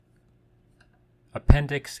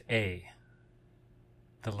Appendix A.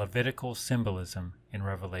 The Levitical Symbolism in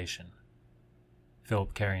Revelation.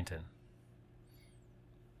 Philip Carrington.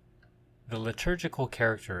 The liturgical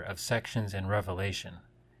character of sections in Revelation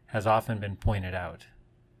has often been pointed out,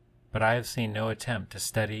 but I have seen no attempt to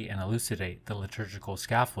study and elucidate the liturgical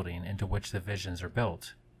scaffolding into which the visions are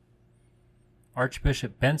built.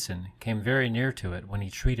 Archbishop Benson came very near to it when he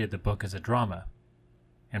treated the book as a drama,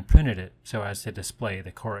 and printed it so as to display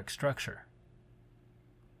the choric structure.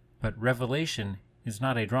 But Revelation is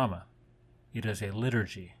not a drama, it is a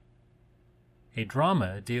liturgy. A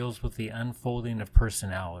drama deals with the unfolding of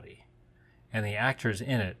personality, and the actors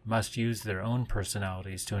in it must use their own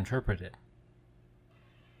personalities to interpret it.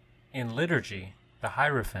 In liturgy, the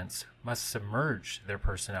hierophants must submerge their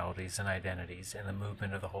personalities and identities in the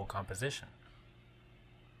movement of the whole composition.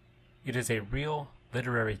 It is a real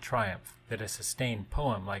literary triumph that a sustained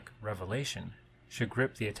poem like Revelation should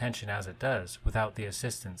grip the attention as it does without the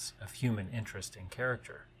assistance of human interest and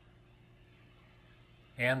character,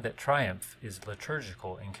 and that triumph is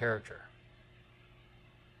liturgical in character.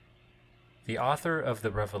 The author of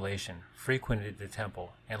the Revelation frequented the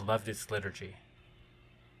temple and loved its liturgy.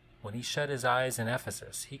 When he shut his eyes in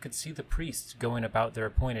Ephesus, he could see the priests going about their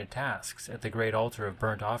appointed tasks at the great altar of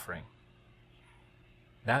burnt offering.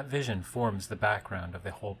 That vision forms the background of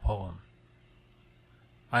the whole poem.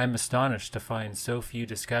 I am astonished to find so few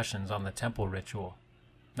discussions on the temple ritual,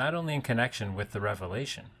 not only in connection with the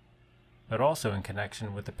Revelation, but also in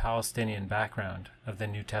connection with the Palestinian background of the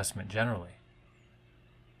New Testament generally.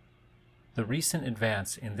 The recent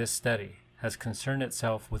advance in this study has concerned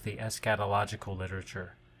itself with the eschatological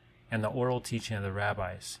literature and the oral teaching of the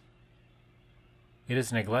rabbis. It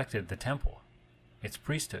has neglected the temple, its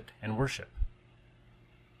priesthood and worship.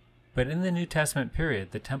 But in the New Testament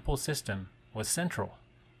period, the temple system was central.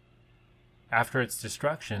 After its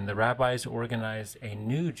destruction, the rabbis organized a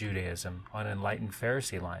new Judaism on enlightened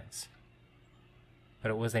Pharisee lines.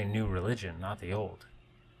 But it was a new religion, not the old.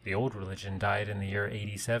 The old religion died in the year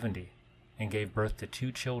AD 70 and gave birth to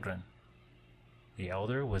two children. The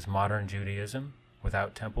elder was modern Judaism,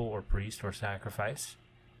 without temple or priest or sacrifice.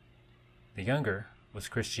 The younger was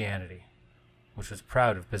Christianity, which was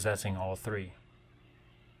proud of possessing all three.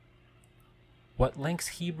 What links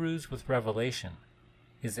Hebrews with Revelation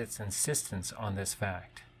is its insistence on this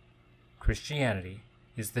fact. Christianity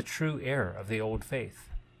is the true heir of the old faith.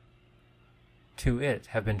 To it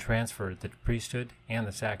have been transferred the priesthood and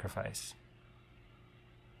the sacrifice.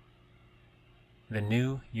 The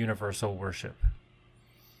new universal worship.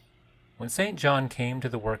 When St. John came to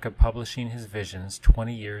the work of publishing his visions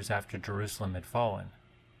 20 years after Jerusalem had fallen,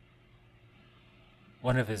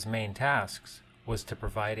 one of his main tasks was to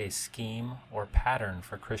provide a scheme or pattern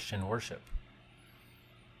for Christian worship.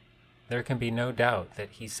 There can be no doubt that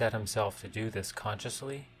he set himself to do this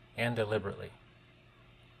consciously and deliberately.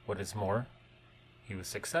 What is more, he was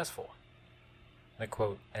successful. The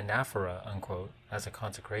quote, anaphora, unquote, as a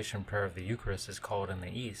consecration prayer of the Eucharist is called in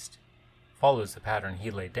the East, follows the pattern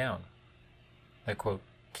he laid down. The quote,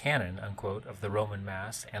 canon, unquote, of the Roman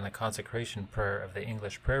Mass and the consecration prayer of the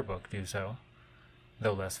English prayer book do so,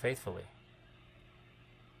 though less faithfully.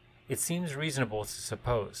 It seems reasonable to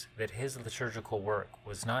suppose that his liturgical work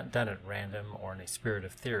was not done at random or in a spirit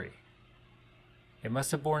of theory. It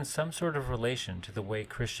must have borne some sort of relation to the way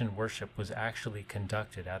Christian worship was actually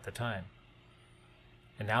conducted at the time.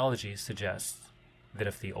 Analogy suggests that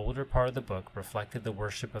if the older part of the book reflected the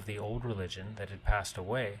worship of the old religion that had passed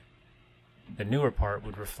away, the newer part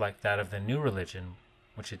would reflect that of the new religion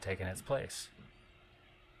which had taken its place.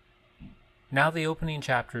 Now the opening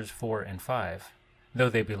chapters 4 and 5, though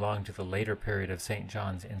they belong to the later period of St.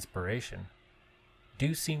 John's inspiration,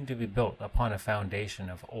 do seem to be built upon a foundation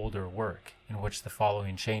of older work in which the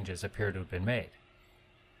following changes appear to have been made.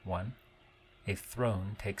 1. A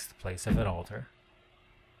throne takes the place of an altar.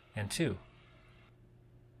 And 2.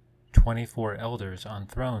 24 elders on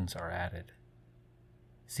thrones are added.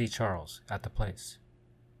 See Charles at the place.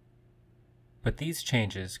 But these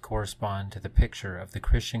changes correspond to the picture of the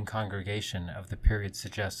Christian congregation of the period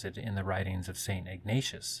suggested in the writings of St.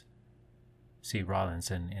 Ignatius. See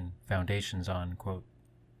Rawlinson in Foundations on, quote,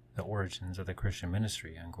 the origins of the Christian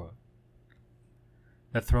ministry, unquote.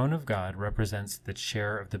 The throne of God represents the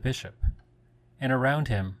chair of the bishop, and around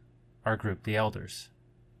him are grouped the elders.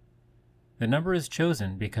 The number is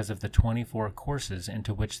chosen because of the 24 courses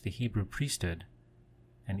into which the Hebrew priesthood,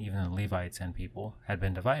 and even the Levites and people, had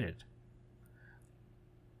been divided.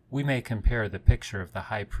 We may compare the picture of the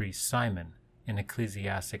high priest Simon in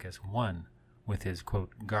Ecclesiasticus 1 with his,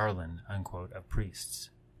 quote, garland, unquote, of priests.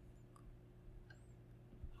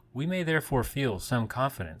 We may therefore feel some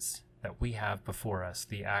confidence that we have before us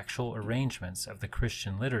the actual arrangements of the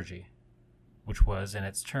Christian liturgy, which was in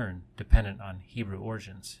its turn dependent on Hebrew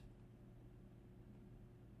origins.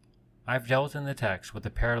 I've dealt in the text with the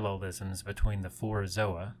parallelisms between the 4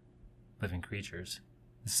 zoa, living creatures,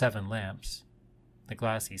 the 7 lamps, the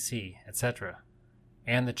glassy sea, etc.,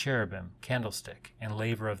 and the cherubim, candlestick, and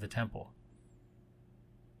laver of the temple.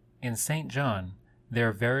 In St. John, they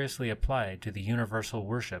are variously applied to the universal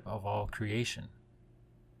worship of all creation.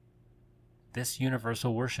 This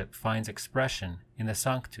universal worship finds expression in the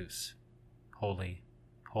Sanctus, holy,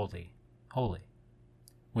 holy, holy,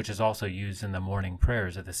 which is also used in the morning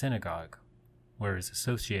prayers of the synagogue, where it is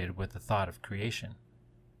associated with the thought of creation.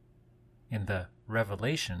 In the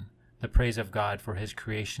Revelation, the praise of God for his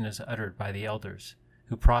creation is uttered by the elders,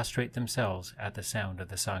 who prostrate themselves at the sound of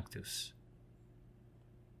the Sanctus.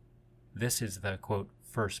 This is the, quote,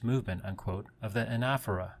 first movement, unquote, of the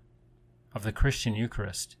anaphora, of the Christian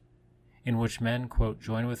Eucharist, in which men, quote,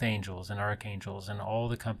 join with angels and archangels and all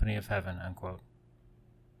the company of heaven, unquote.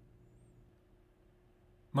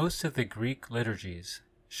 Most of the Greek liturgies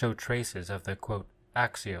show traces of the, quote,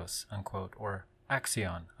 axios, unquote, or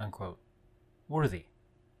axion, unquote, worthy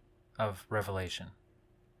of revelation.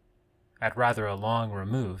 At rather a long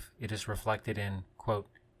remove, it is reflected in, quote,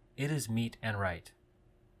 it is meet and right,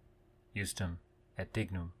 justum et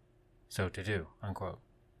dignum, so to do, unquote.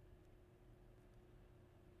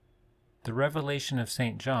 The revelation of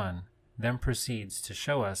St. John then proceeds to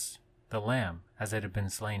show us the Lamb as it had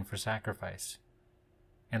been slain for sacrifice,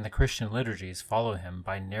 and the Christian liturgies follow him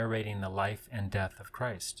by narrating the life and death of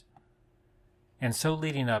Christ, and so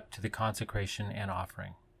leading up to the consecration and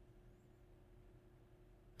offering.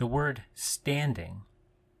 The word standing,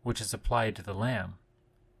 which is applied to the Lamb,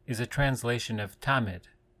 is a translation of tamid,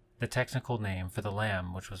 the technical name for the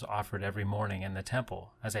lamb which was offered every morning in the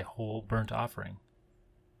temple as a whole burnt offering.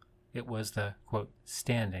 It was the, quote,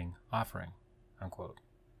 standing offering, unquote.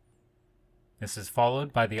 This is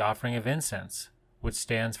followed by the offering of incense, which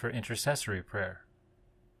stands for intercessory prayer.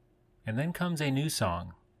 And then comes a new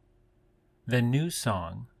song. The new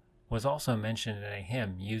song was also mentioned in a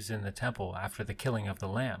hymn used in the temple after the killing of the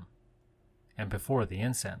lamb, and before the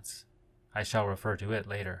incense. I shall refer to it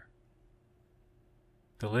later.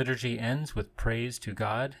 The liturgy ends with praise to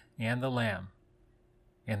God and the Lamb,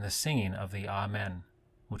 and the singing of the Amen,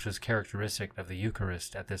 which was characteristic of the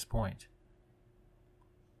Eucharist at this point.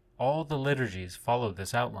 All the liturgies follow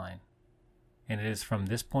this outline, and it is from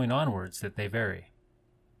this point onwards that they vary.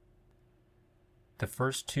 The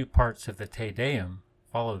first 2 parts of the Te Deum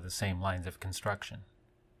follow the same lines of construction.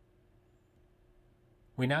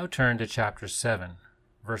 We now turn to chapter 7,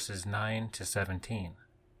 verses 9 to 17,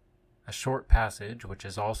 a short passage which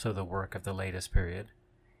is also the work of the latest period,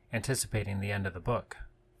 anticipating the end of the book.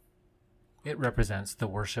 It represents the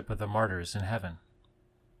worship of the martyrs in heaven.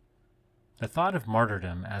 The thought of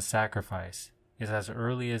martyrdom as sacrifice is as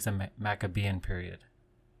early as the Maccabean period,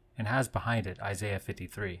 and has behind it Isaiah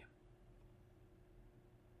 53.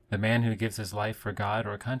 The man who gives his life for God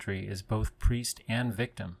or country is both priest and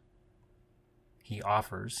victim. He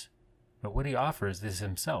offers, but what he offers is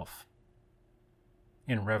himself.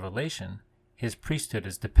 In Revelation, his priesthood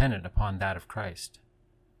is dependent upon that of Christ.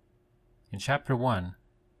 In chapter 1,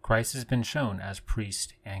 Christ has been shown as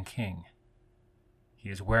priest and king. He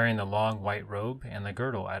is wearing the long white robe and the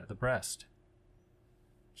girdle at the breast.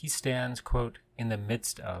 He stands, quote, in the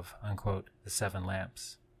midst of, unquote, the 7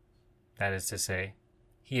 lamps. That is to say,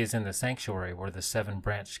 he is in the sanctuary where the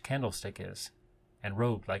 7-branched candlestick is, and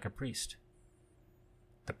robed like a priest.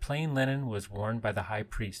 The plain linen was worn by the high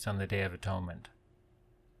priest on the Day of Atonement.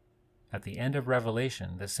 At the end of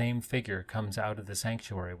Revelation, the same figure comes out of the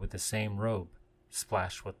sanctuary with the same robe,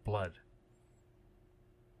 splashed with blood.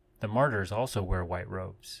 The martyrs also wear white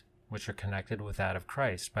robes, which are connected with that of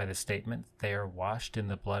Christ by the statement that they are washed in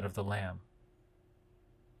the blood of the Lamb.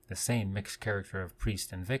 The same mixed character of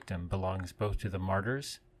priest and victim belongs both to the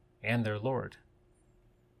martyrs and their Lord.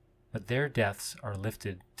 But their deaths are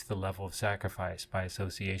lifted to the level of sacrifice by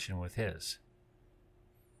association with his.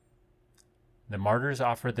 The martyrs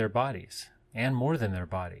offered their bodies, and more than their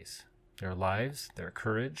bodies, their lives, their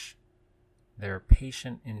courage, their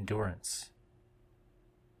patient endurance.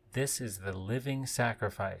 This is the living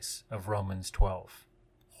sacrifice of Romans 12,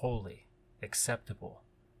 holy, acceptable,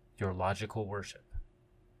 your logical worship.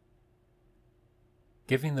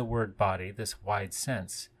 Giving the word body this wide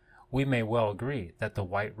sense, we may well agree that the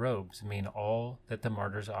white robes mean all that the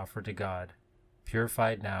martyrs offered to God,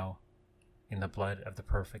 purified now in the blood of the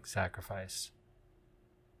perfect sacrifice.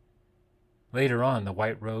 Later on, the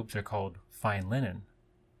white robes are called fine linen,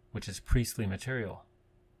 which is priestly material.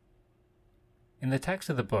 In the text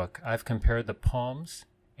of the book, I've compared the palms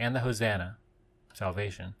and the Hosanna,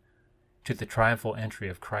 salvation, to the triumphal entry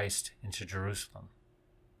of Christ into Jerusalem.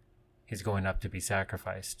 He's going up to be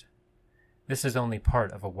sacrificed. This is only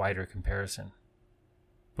part of a wider comparison.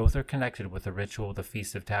 Both are connected with the ritual of the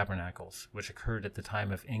Feast of Tabernacles, which occurred at the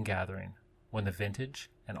time of ingathering, when the vintage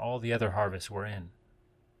and all the other harvests were in.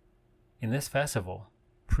 In this festival,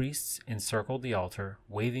 priests encircled the altar,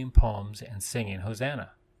 waving palms and singing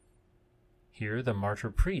Hosanna. Here the martyr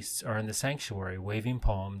priests are in the sanctuary, waving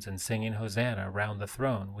palms and singing Hosanna around the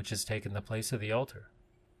throne, which has taken the place of the altar.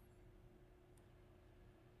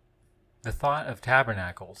 The thought of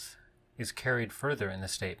tabernacles is carried further in the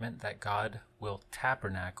statement that God will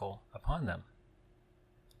tabernacle upon them.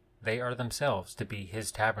 They are themselves to be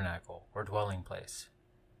his tabernacle or dwelling place.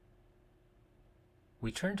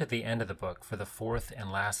 We turn to the end of the book for the fourth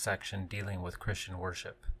and last section dealing with Christian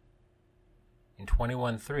worship. In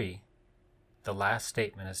 21:3, the last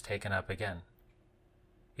statement is taken up again.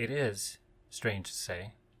 It is, strange to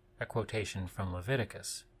say, a quotation from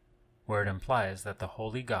Leviticus, where it implies that the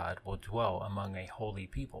holy God will dwell among a holy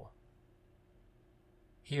people.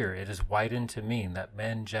 Here it is widened to mean that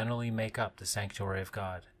men generally make up the sanctuary of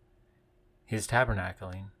God. His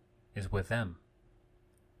tabernacling is with them.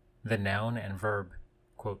 The noun and verb,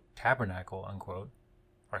 quote, tabernacle, unquote,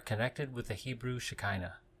 are connected with the Hebrew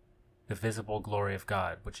Shekinah, the visible glory of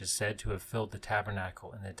God, which is said to have filled the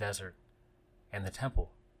tabernacle in the desert and the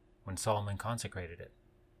temple when Solomon consecrated it.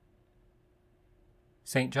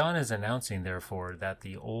 St. John is announcing, therefore, that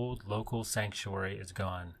the old local sanctuary is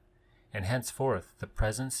gone, and henceforth the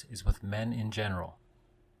presence is with men in general,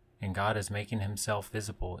 and God is making himself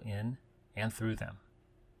visible in and through them.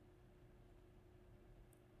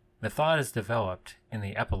 The thought is developed in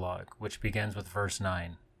the epilogue, which begins with verse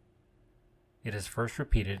 9. It is first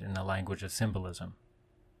repeated in the language of symbolism.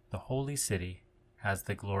 The holy city has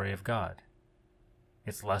the glory of God.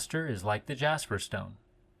 Its luster is like the jasper stone.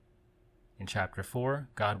 In chapter 4,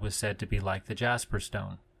 God was said to be like the jasper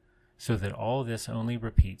stone, so that all this only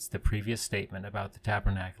repeats the previous statement about the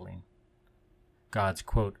tabernacling. God's,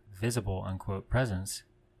 quote, visible, unquote, presence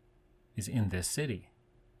is in this city.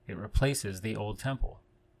 It replaces the old temple.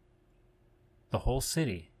 The whole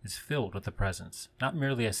city is filled with the presence, not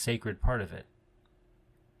merely a sacred part of it.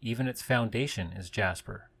 Even its foundation is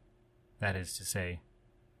jasper, that is to say,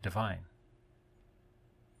 divine.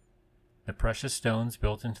 The precious stones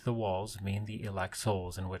built into the walls mean the elect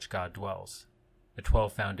souls in which God dwells, the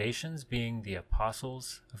 12 foundations being the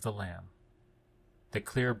apostles of the Lamb. The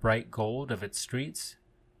clear, bright gold of its streets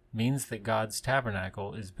means that God's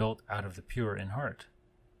tabernacle is built out of the pure in heart.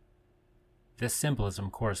 This symbolism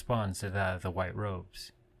corresponds to that of the white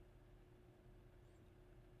robes.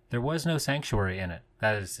 There was no sanctuary in it,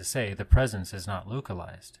 that is to say, the presence is not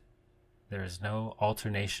localized. There is no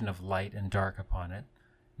alternation of light and dark upon it,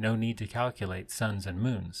 no need to calculate suns and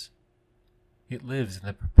moons. It lives in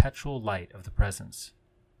the perpetual light of the presence.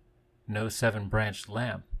 No 7-branched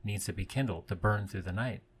lamp needs to be kindled to burn through the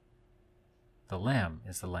night. The Lamb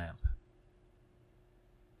is the lamp.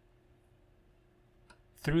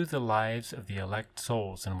 Through the lives of the elect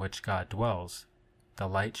souls in which God dwells, the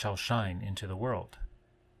light shall shine into the world.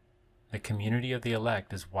 The community of the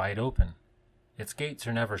elect is wide open. Its gates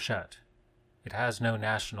are never shut. It has no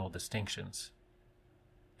national distinctions.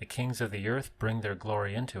 The kings of the earth bring their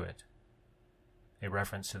glory into it, a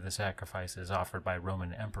reference to the sacrifices offered by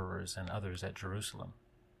Roman emperors and others at Jerusalem.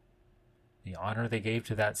 The honor they gave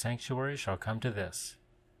to that sanctuary shall come to this: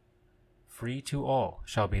 free to all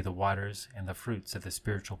shall be the waters and the fruits of the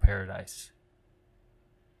spiritual paradise.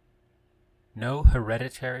 No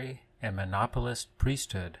hereditary and monopolist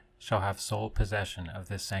priesthood shall have sole possession of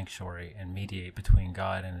this sanctuary and mediate between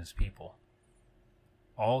God and his people.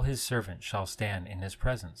 All his servants shall stand in his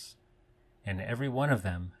presence, and every one of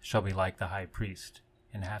them shall be like the high priest,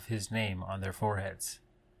 and have his name on their foreheads.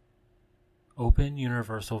 Open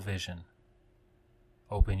universal vision.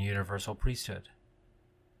 Open universal priesthood.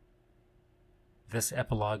 This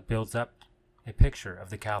epilogue builds up a picture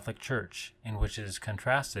of the Catholic Church in which it is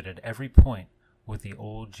contrasted at every point with the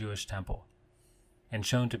old Jewish temple, and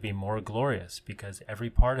shown to be more glorious because every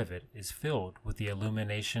part of it is filled with the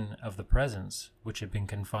illumination of the presence which had been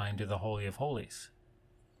confined to the Holy of Holies.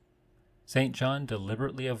 St. John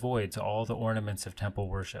deliberately avoids all the ornaments of temple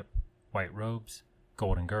worship: white robes,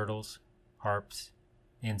 golden girdles, harps,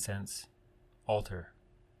 incense, altar.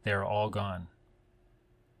 They are all gone.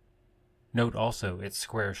 Note also its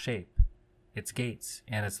square shape, its gates,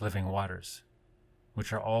 and its living waters,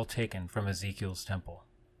 which are all taken from Ezekiel's temple.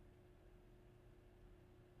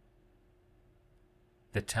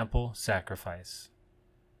 The temple sacrifice.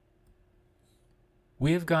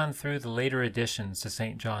 We have gone through the later additions to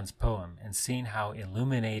St. John's poem and seen how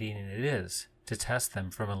illuminating it is to test them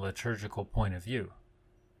from a liturgical point of view.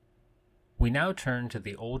 We now turn to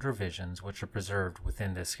the older visions which are preserved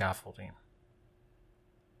within this scaffolding.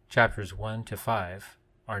 Chapters 1 to 5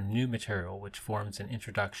 are new material which forms an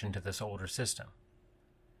introduction to this older system,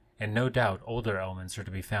 and no doubt older elements are to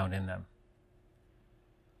be found in them.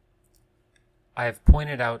 I have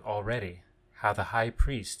pointed out already how the high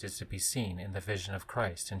priest is to be seen in the vision of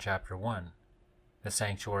Christ in chapter 1, the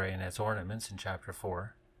sanctuary and its ornaments in chapter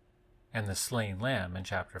 4, and the slain lamb in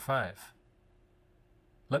chapter 5.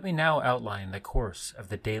 Let me now outline the course of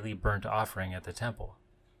the daily burnt offering at the temple.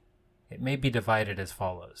 It may be divided as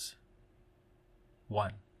follows.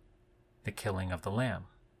 1. The killing of the lamb.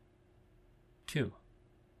 2.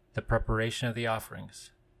 The preparation of the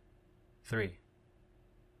offerings. 3.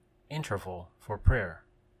 Interval for prayer.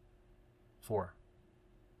 4.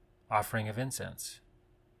 Offering of incense.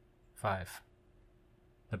 5.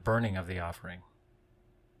 The burning of the offering.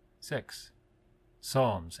 6.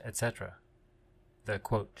 Psalms, etc. The,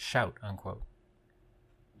 quote, shout, unquote.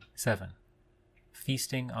 7.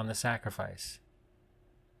 Feasting on the sacrifice,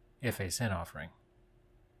 if a sin offering.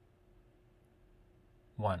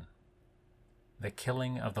 1. The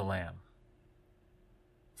killing of the lamb.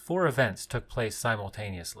 4 events took place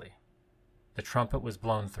simultaneously. The trumpet was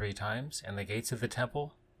blown 3 times, and the gates of the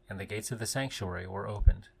temple and the gates of the sanctuary were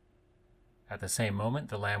opened. At the same moment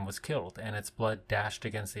the lamb was killed, and its blood dashed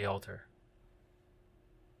against the altar.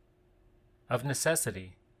 Of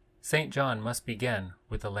necessity, St. John must begin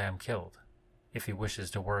with the lamb killed, if he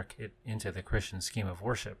wishes to work it into the Christian scheme of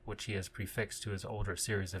worship which he has prefixed to his older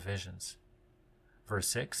series of visions. Verse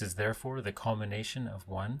 6 is therefore the culmination of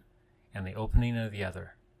one and the opening of the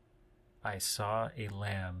other. I saw a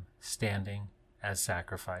lamb standing as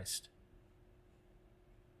sacrificed.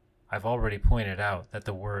 I've already pointed out that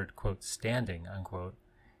the word, quote, standing, unquote,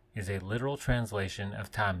 is a literal translation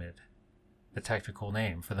of tamid, the technical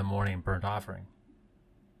name for the morning burnt offering.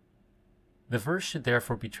 The verse should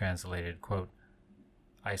therefore be translated, quote,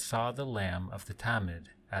 I saw the lamb of the tamid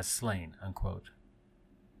as slain, unquote.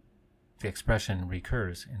 The expression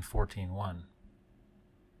recurs in 14:1.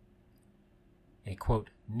 A, quote,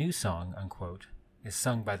 new song, unquote, is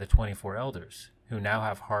sung by the 24 elders, who now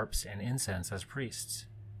have harps and incense as priests.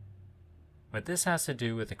 But this has to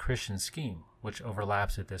do with the Christian scheme, which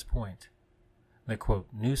overlaps at this point. The, quote,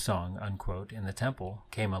 new song, unquote, in the temple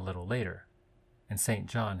came a little later, and St.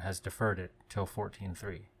 John has deferred it till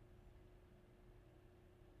 14:3.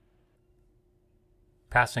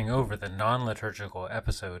 Passing over the non-liturgical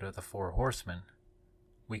episode of the 4 horsemen,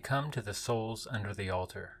 we come to the souls under the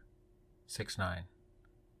altar, 6:9.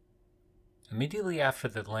 Immediately after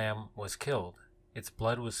the lamb was killed, its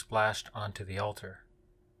blood was splashed onto the altar.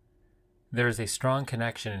 There is a strong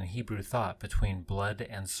connection in Hebrew thought between blood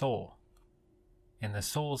and soul, and the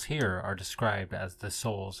souls here are described as the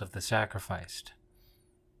souls of the sacrificed.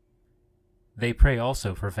 They pray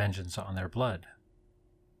also for vengeance on their blood.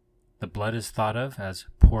 The blood is thought of as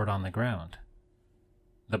poured on the ground.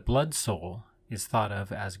 The blood soul is thought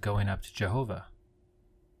of as going up to Jehovah.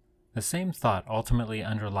 The same thought ultimately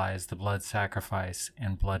underlies the blood sacrifice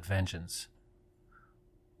and blood vengeance.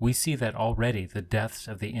 We see that already the deaths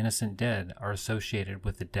of the innocent dead are associated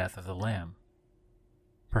with the death of the Lamb.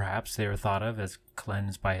 Perhaps they are thought of as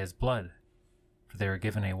cleansed by his blood, for they are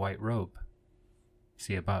given a white robe.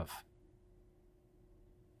 See above.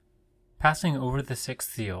 Passing over the 6th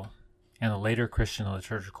seal and the later Christian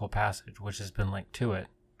liturgical passage which has been linked to it,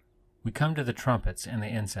 we come to the trumpets and the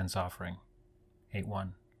incense offering,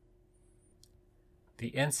 8:1.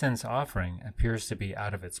 The incense offering appears to be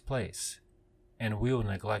out of its place, and we will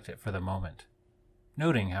neglect it for the moment,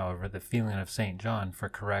 noting, however, the feeling of St. John for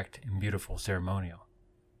correct and beautiful ceremonial.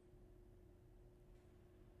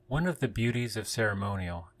 One of the beauties of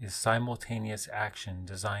ceremonial is simultaneous action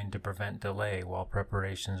designed to prevent delay while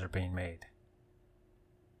preparations are being made.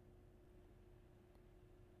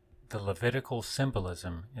 The Levitical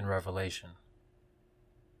symbolism in Revelation.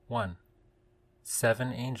 1.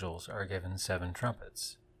 7 angels are given 7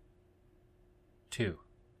 trumpets. 2.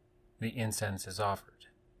 The incense is offered.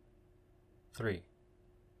 3.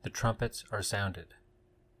 The trumpets are sounded.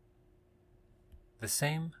 The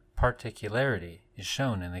same particularity is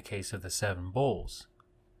shown in the case of the 7 bowls.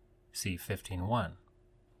 See 15:1.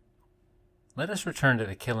 Let us return to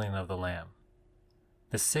the killing of the lamb.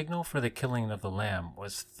 The signal for the killing of the lamb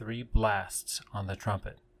was 3 blasts on the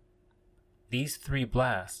trumpet. These 3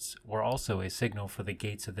 blasts were also a signal for the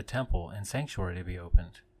gates of the temple and sanctuary to be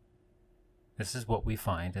opened. This is what we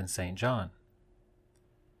find in St. John.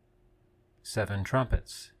 7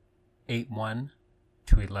 trumpets, 8:1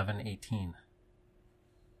 to 11:18.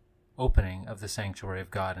 Opening of the sanctuary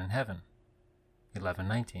of God in heaven,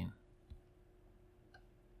 11:19.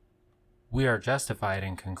 We are justified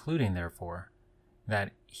in concluding, therefore,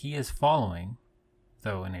 that he is following,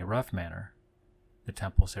 though in a rough manner, the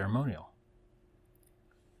temple ceremonial.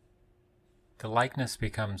 The likeness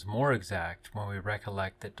becomes more exact when we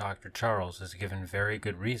recollect that Dr. Charles has given very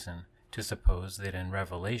good reason to suppose that in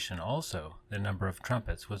Revelation also the number of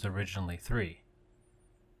trumpets was originally 3.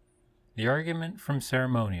 The argument from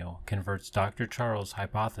ceremonial converts Dr. Charles'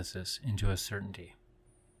 hypothesis into a certainty.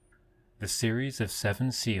 The series of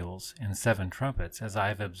 7 seals and 7 trumpets, as I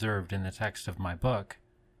have observed in the text of my book,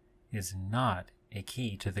 is not a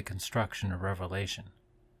key to the construction of Revelation.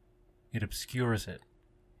 It obscures it.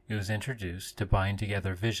 It was introduced to bind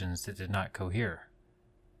together visions that did not cohere.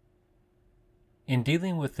 In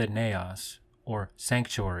dealing with the naos, or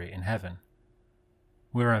sanctuary in heaven,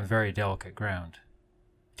 we are on very delicate ground.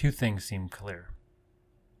 2 things seem clear.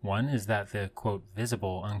 One is that the, quote,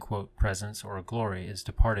 visible, unquote, presence or glory is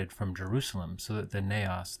departed from Jerusalem so that the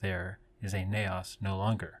naos there is a naos no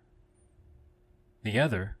longer. The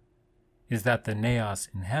other is that the naos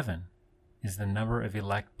in heaven is the number of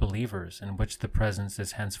elect believers in which the presence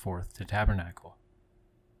is henceforth to tabernacle.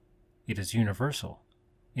 It is universal,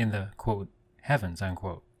 in the, quote, heavens,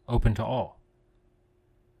 unquote, open to all.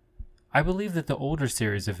 I believe that the older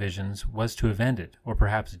series of visions was to have ended, or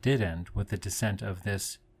perhaps did end, with the descent of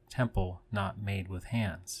this temple not made with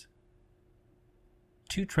hands.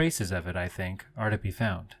 2 traces of it, I think, are to be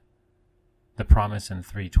found. The promise in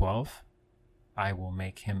 3:12, I will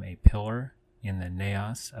make him a pillar in the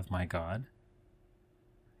naos of my God,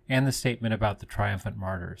 and the statement about the triumphant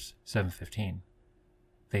martyrs, 7:15,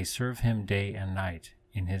 they serve him day and night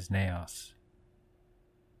in his naos.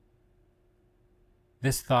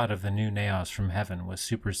 This thought of the new naos from heaven was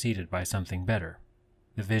superseded by something better,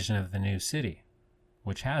 the vision of the new city,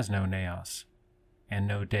 which has no naos, and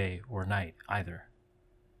no day or night either.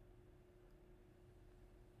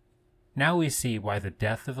 Now we see why the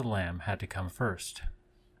death of the Lamb had to come first.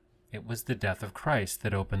 It was the death of Christ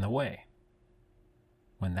that opened the way.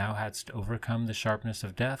 When thou hadst overcome the sharpness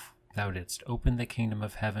of death, thou didst open the kingdom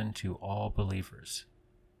of heaven to all believers.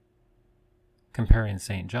 Comparing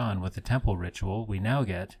St. John with the temple ritual, we now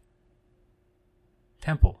get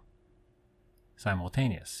temple,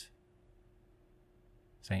 simultaneous.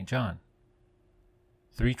 St. John,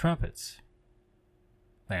 3 trumpets,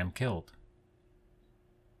 lamb killed,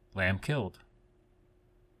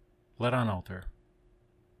 blood on altar,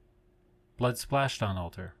 blood splashed on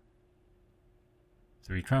altar,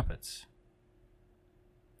 3 trumpets,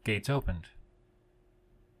 gates opened.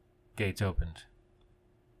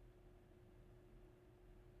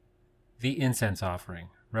 The incense offering,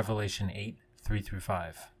 Revelation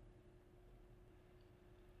 8:3-5.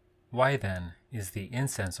 Why then is the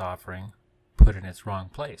incense offering put in its wrong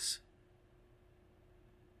place?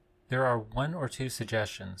 There are 1 or 2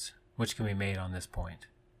 suggestions which can be made on this point.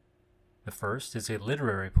 The first is a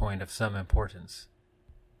literary point of some importance.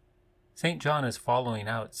 St. John is following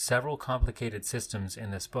out several complicated systems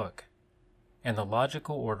in this book, and the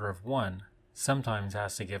logical order of one sometimes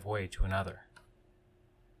has to give way to another.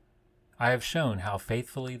 I have shown how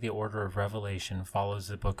faithfully the order of Revelation follows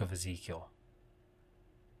the book of Ezekiel.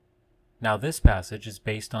 Now this passage is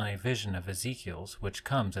based on a vision of Ezekiel's which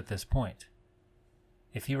comes at this point.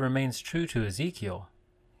 If he remains true to Ezekiel,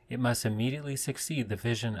 it must immediately succeed the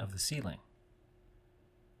vision of the sealing.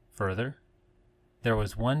 Further, there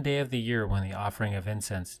was 1 day of the year when the offering of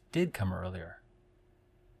incense did come earlier,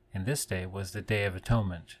 and this day was the Day of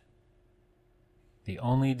Atonement, the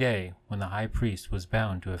only day when the high priest was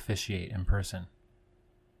bound to officiate in person.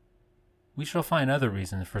 We shall find other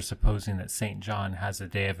reasons for supposing that St. John has the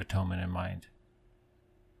Day of Atonement in mind.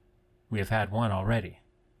 We have had one already.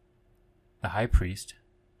 The high priest,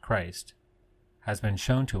 Christ, has been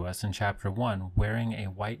shown to us in chapter 1 wearing a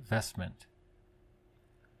white vestment.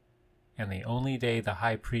 And the only day the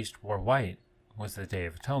high priest wore white was the Day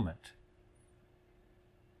of Atonement.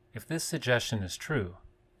 If this suggestion is true,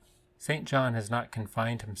 St. John has not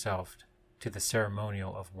confined himself to the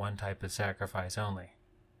ceremonial of one type of sacrifice only.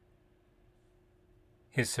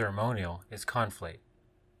 His ceremonial is conflate.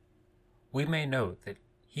 We may note that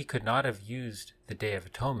he could not have used the Day of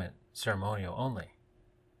Atonement ceremonial only,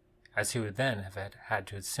 as he would then have had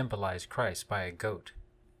to symbolize Christ by a goat.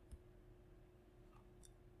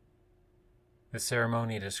 The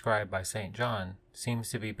ceremony described by St. John seems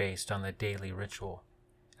to be based on the daily ritual,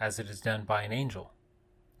 as it is done by an angel,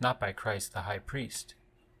 not by Christ the high priest.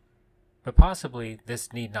 But possibly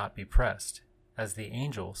this need not be pressed, as the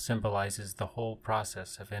angel symbolizes the whole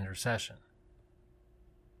process of intercession.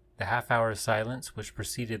 The half-hour silence which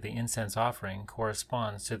preceded the incense offering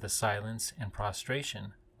corresponds to the silence and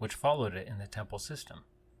prostration which followed it in the temple system.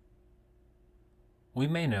 We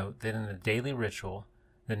may note that in the daily ritual,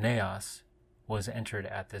 the naos was entered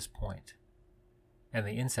at this point, and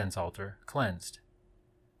the incense altar cleansed.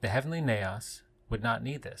 The heavenly naos would not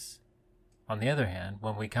need this. On the other hand,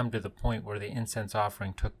 when we come to the point where the incense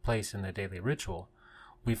offering took place in the daily ritual,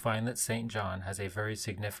 we find that St. John has a very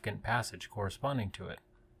significant passage corresponding to it.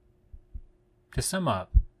 To sum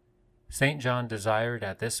up, St. John desired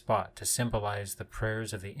at this spot to symbolize the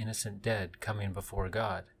prayers of the innocent dead coming before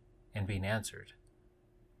God and being answered.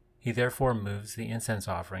 He therefore moves the incense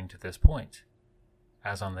offering to this point,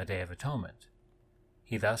 as on the Day of Atonement.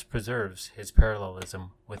 He thus preserves his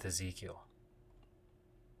parallelism with Ezekiel.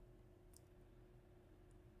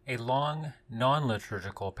 A long,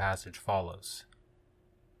 non-liturgical passage follows.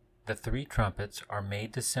 The three trumpets are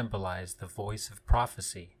made to symbolize the voice of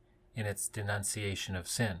prophecy in its denunciation of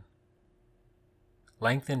sin.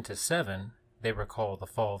 Lengthened to 7, they recall the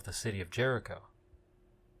fall of the city of Jericho,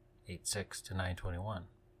 8:6 to 9:21.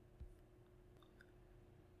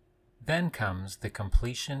 Then comes the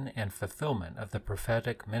completion and fulfillment of the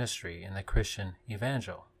prophetic ministry in the Christian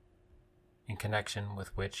evangel, in connection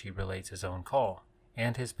with which he relates his own call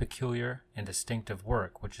and his peculiar and distinctive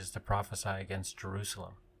work, which is to prophesy against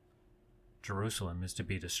Jerusalem. Jerusalem is to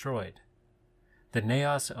be destroyed. The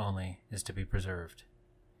naos only is to be preserved.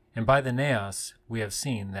 And by the naos, we have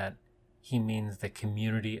seen that he means the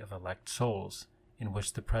community of elect souls in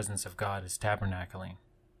which the presence of God is tabernacling.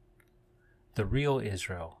 The real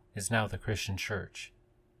Israel is now the Christian Church,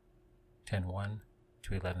 10:1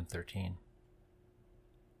 to 11:13.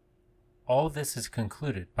 All this is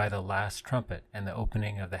concluded by the last trumpet and the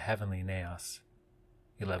opening of the heavenly naos,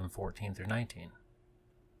 11:14 through 19.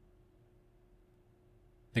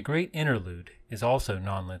 The great interlude is also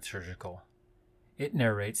non-liturgical. It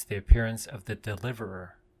narrates the appearance of the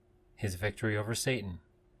Deliverer, his victory over Satan,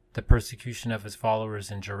 the persecution of his followers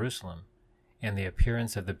in Jerusalem, and the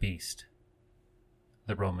appearance of the beast,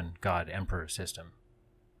 the Roman God-Emperor system,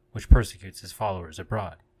 which persecutes his followers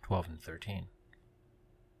abroad, 12 and 13.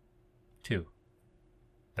 2.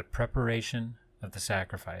 The preparation of the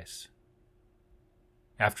sacrifice.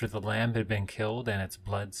 After the lamb had been killed and its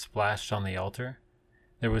blood splashed on the altar,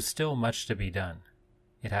 there was still much to be done.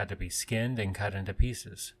 It had to be skinned and cut into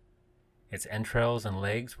pieces. Its entrails and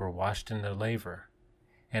legs were washed in the laver,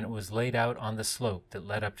 and it was laid out on the slope that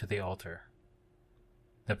led up to the altar.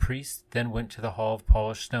 The priest then went to the hall of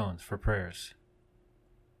polished stones for prayers.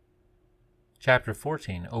 Chapter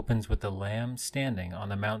 14 opens with the Lamb standing on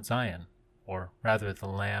the Mount Zion, or rather the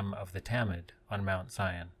Lamb of the Tamid on Mount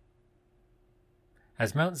Zion.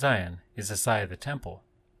 As Mount Zion is the site of the temple,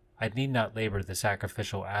 I need not labor the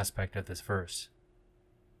sacrificial aspect of this verse.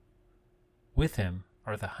 With him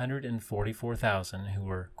are the 144,000 who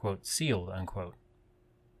were, quote, sealed, unquote.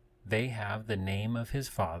 They have the name of his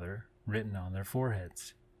Father written on their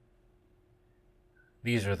foreheads.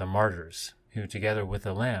 These are the martyrs, who together with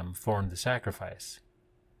the Lamb formed the sacrifice.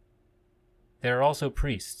 They are also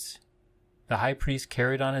priests. The high priest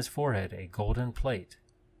carried on his forehead a golden plate,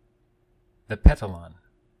 the petalon,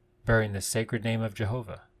 bearing the sacred name of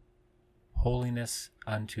Jehovah, holiness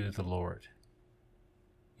unto the Lord.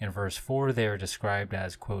 In verse 4, they are described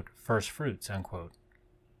as, quote, first fruits, unquote,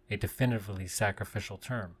 a definitively sacrificial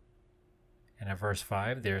term. And in verse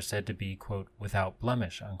 5, they are said to be, quote, without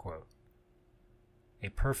blemish, unquote, a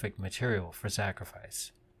perfect material for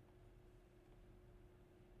sacrifice.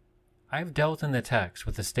 I have dealt in the text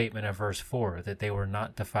with the statement of verse 4 that they were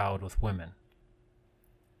not defiled with women.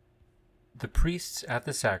 The priests at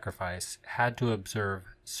the sacrifice had to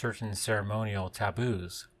observe certain ceremonial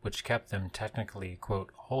taboos which kept them technically,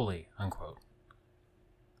 quote, holy, unquote.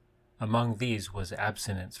 Among these was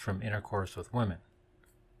abstinence from intercourse with women.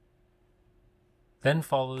 Then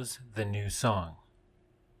follows the new song,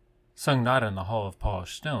 sung not in the hall of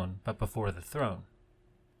polished stone, but before the throne.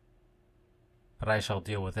 But I shall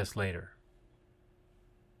deal with this later.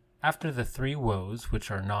 After the three woes, which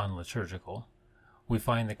are non-liturgical, we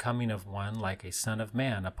find the coming of one like a son of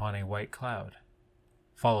man upon a white cloud,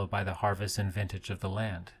 followed by the harvest and vintage of the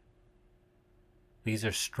land. These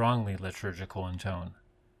are strongly liturgical in tone.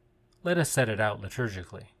 Let us set it out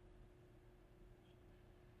liturgically.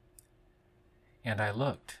 And I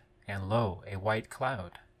looked, and lo, a white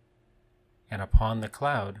cloud, and upon the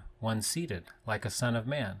cloud one seated like a son of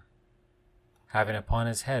man, having upon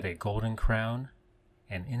his head a golden crown,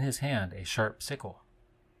 and in his hand a sharp sickle.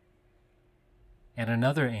 And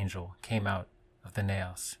another angel came out of the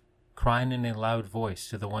naos, crying in a loud voice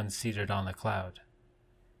to the one seated on the cloud,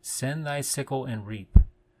 Send thy sickle and reap,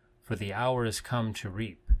 for the hour is come to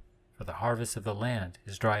reap, for the harvest of the land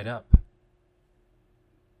is dried up.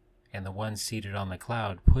 And the one seated on the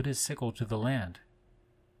cloud put his sickle to the land,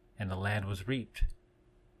 and the land was reaped.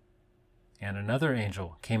 And another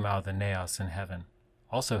angel came out of the naos in heaven,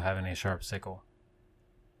 also having a sharp sickle.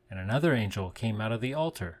 And another angel came out of the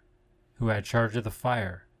altar, who had charge of the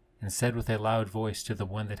fire, and said with a loud voice to the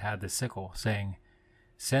one that had the sickle, saying,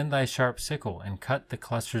 Send thy sharp sickle, and cut the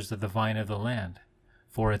clusters of the vine of the land,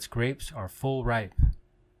 for its grapes are full ripe.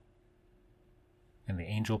 And the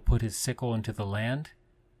angel put his sickle into the land,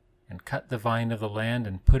 and cut the vine of the land,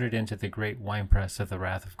 and put it into the great winepress of the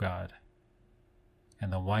wrath of God.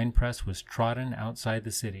 And the winepress was trodden outside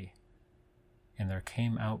the city, and there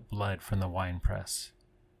came out blood from the winepress.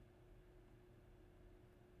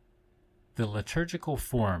 The liturgical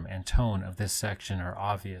form and tone of this section are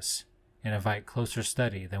obvious and invite closer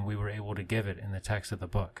study than we were able to give it in the text of the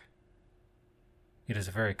book. It is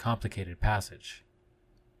a very complicated passage.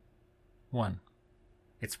 1.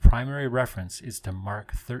 Its primary reference is to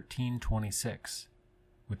Mark 13:26,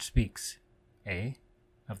 which speaks A.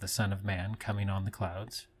 of the Son of Man coming on the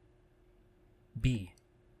clouds, B.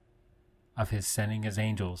 of his sending his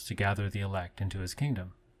angels to gather the elect into his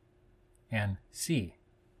kingdom, and C.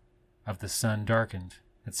 of the sun darkened,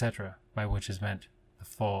 etc., by which is meant the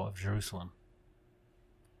fall of Jerusalem.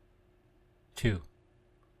 2.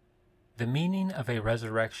 The meaning of a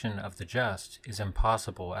resurrection of the just is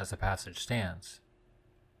impossible as the passage stands,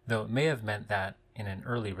 though it may have meant that in an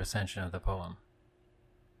early recension of the poem.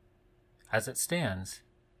 As it stands,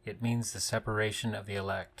 it means the separation of the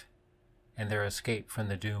elect and their escape from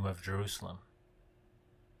the doom of Jerusalem.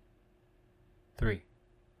 3.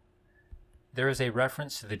 There is a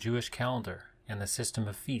reference to the Jewish calendar and the system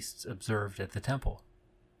of feasts observed at the temple.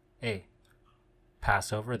 A.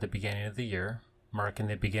 Passover at the beginning of the year, marking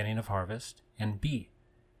the beginning of harvest, and B.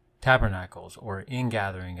 Tabernacles or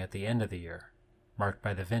ingathering at the end of the year, marked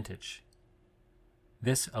by the vintage.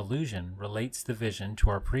 This allusion relates the vision to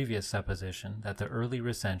our previous supposition that the early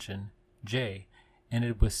recension, J,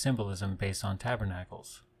 ended with symbolism based on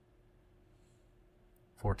tabernacles.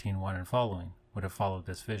 14:1 and following would have followed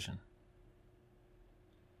this vision.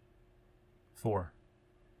 4.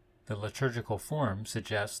 The liturgical form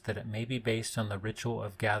suggests that it may be based on the ritual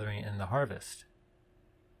of gathering in the harvest.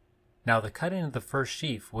 Now the cutting of the first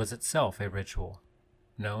sheaf was itself a ritual,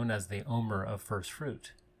 known as the Omer of first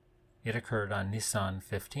fruit. It occurred on Nisan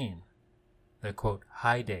 15, the quote,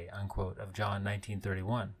 high day unquote, of John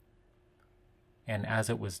 19:31, and as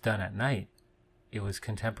it was done at night, it was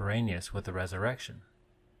contemporaneous with the resurrection.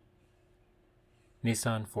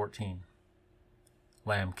 Nisan 14.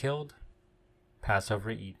 Lamb killed, Passover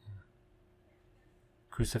eaten.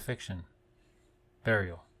 Crucifixion,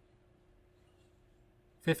 burial.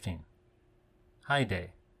 15. High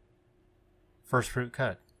day, first fruit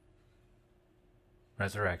cut,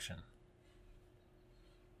 resurrection.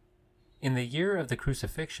 In the year of the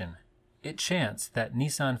crucifixion, it chanced that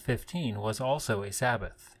Nisan 15 was also a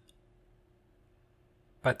Sabbath.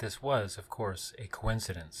 But this was, of course, a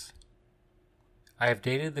coincidence. I have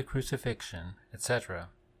dated the crucifixion, etc.,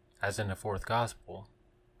 as in the fourth Gospel,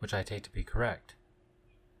 which I take to be correct.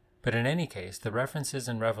 But in any case, the references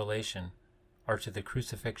in Revelation are to the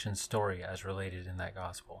crucifixion story as related in that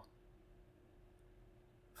Gospel.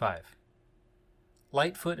 5.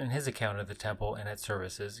 Lightfoot in his account of the temple and its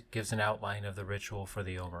services gives an outline of the ritual for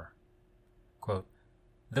the Omer. Quote,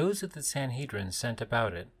 those of the Sanhedrin sent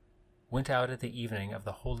about it went out at the evening of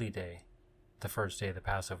the holy day, the first day of the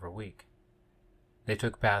Passover week. They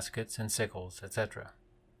took baskets and sickles, etc.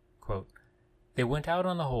 Quote, they went out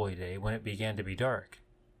on the holy day when it began to be dark,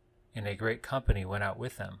 and a great company went out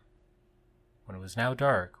with them. When it was now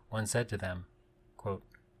dark, one said to them, quote,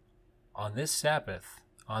 on this Sabbath,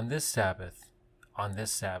 on this Sabbath, on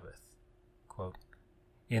this Sabbath, quote,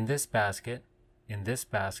 in this basket, in this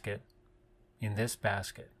basket, in this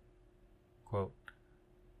basket, quote,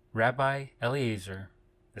 Rabbi Eliezer,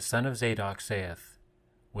 the son of Zadok, saith,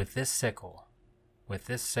 with this sickle, with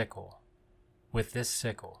this sickle, with this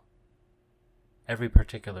sickle, every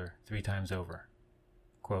particular 3 times over,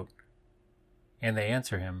 quote, and they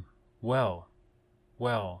answer him, well,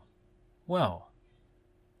 well, well,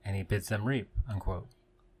 and he bids them reap, unquote.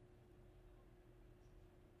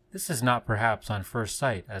 This is not perhaps on first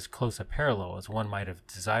sight as close a parallel as one might have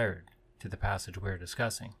desired to the passage we are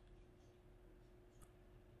discussing.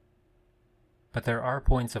 But there are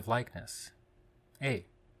points of likeness. A.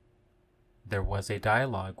 There was a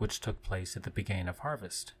dialogue which took place at the beginning of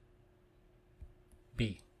harvest.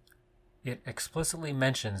 B. It explicitly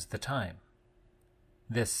mentions the time.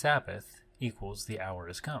 This Sabbath equals the hour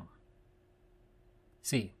is come.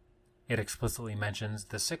 C. it explicitly mentions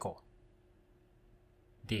the sickle.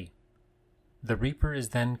 D. The reaper is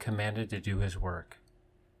then commanded to do his work,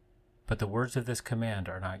 but the words of this command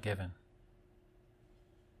are not given.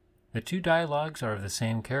 The two dialogues are of the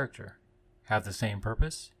same character, have the same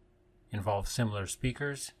purpose, involve similar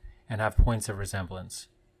speakers, and have points of resemblance.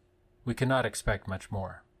 We cannot expect much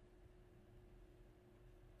more.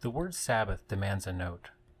 The word Sabbath demands a note.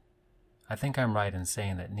 I think I'm right in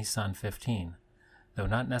saying that Nisan 15, though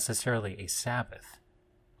not necessarily a Sabbath,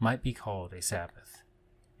 might be called a Sabbath,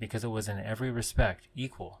 because it was in every respect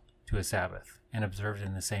equal to a Sabbath and observed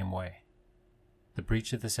in the same way. The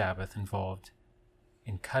breach of the Sabbath involved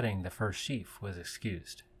in cutting the first sheaf was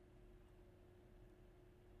excused.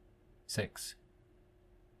 6.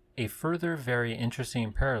 A further very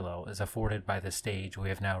interesting parallel is afforded by the stage we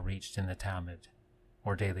have now reached in the Talmud,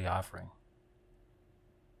 or daily offering.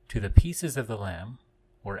 To the pieces of the lamb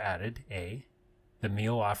were added A. the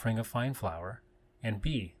meal offering of fine flour, and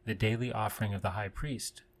B. the daily offering of the high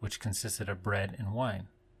priest, which consisted of bread and wine.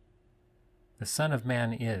 The Son of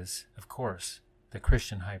Man is, of course, the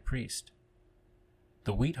Christian high priest.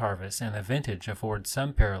 The wheat harvest and the vintage afford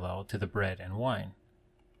some parallel to the bread and wine.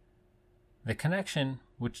 The connection,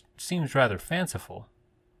 which seems rather fanciful,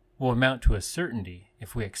 will amount to a certainty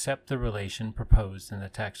if we accept the relation proposed in the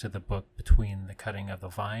text of the book between the cutting of the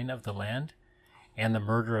vine of the land and the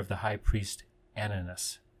murder of the high priest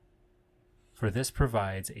Ananus. For this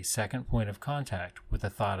provides a second point of contact with the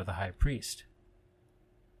thought of the high priest.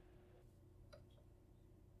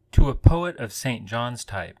 To a poet of St. John's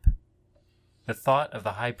type, the thought of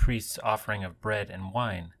the high priest's offering of bread and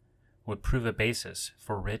wine would prove a basis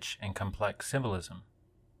for rich and complex symbolism.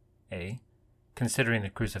 A. Considering the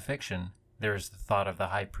crucifixion, there is the thought of the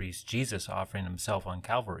high priest Jesus offering himself on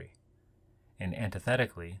Calvary, and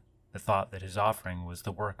antithetically, the thought that his offering was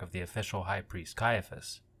the work of the official high priest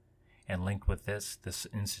Caiaphas, and linked with this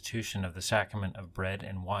institution of the sacrament of bread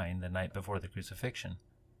and wine the night before the crucifixion.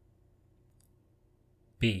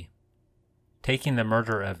 B. Taking the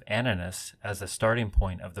murder of Ananus as the starting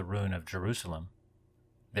point of the ruin of Jerusalem,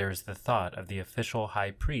 there is the thought of the official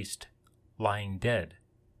high priest lying dead,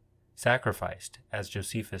 sacrificed, as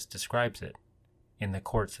Josephus describes it, in the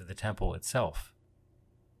courts of the temple itself,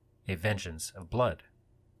 a vengeance of blood.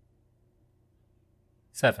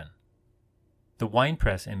 7. The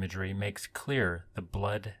winepress imagery makes clear the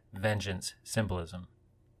blood vengeance symbolism,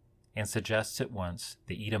 and suggests at once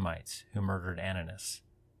the Edomites who murdered Ananus.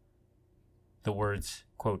 The words,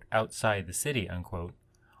 quote, outside the city, unquote,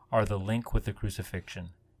 are the link with the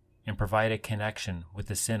crucifixion, and provide a connection with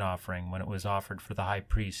the sin offering when it was offered for the high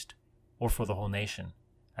priest or for the whole nation,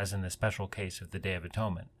 as in the special case of the Day of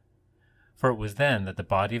Atonement. For it was then that the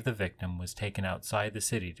body of the victim was taken outside the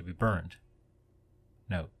city to be burned.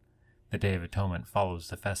 Note, the Day of Atonement follows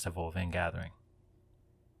the festival of ingathering.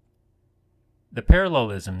 The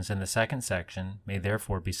parallelisms in the second section may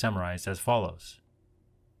therefore be summarized as follows.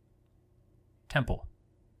 Temple.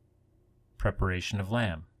 Preparation of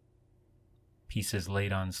lamb. Pieces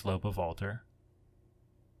laid on slope of altar.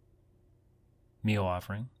 Meal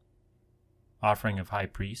offering. Offering of high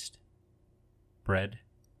priest. Bread.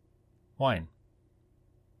 Wine.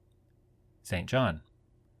 St. John.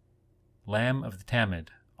 Lamb of the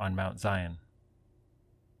Talmud on Mount Zion.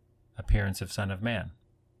 Appearance of Son of Man.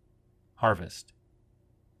 Harvest.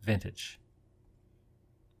 Vintage.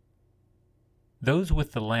 Those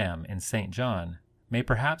with the lamb in St. John may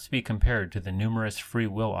perhaps be compared to the numerous free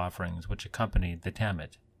will offerings which accompanied the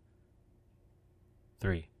Talmud.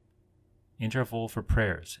 3. Interval for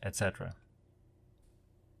prayers, etc.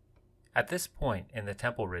 At this point in the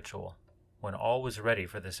temple ritual, when all was ready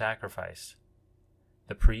for the sacrifice,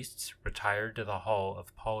 the priests retired to the hall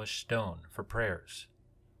of polished stone for prayers,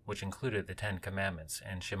 which included the 10 Commandments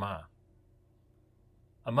and Shema.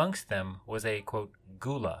 Amongst them was a, quote,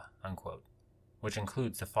 gula, unquote, which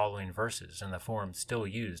includes the following verses in the form still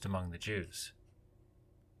used among the Jews.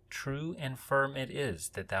 True and firm it is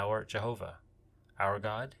that thou art Jehovah, our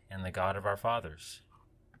God and the God of our fathers.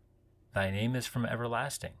 Thy name is from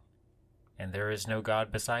everlasting, and there is no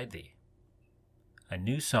God beside thee. A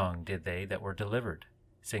new song did they that were delivered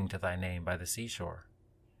sing to thy name by the seashore.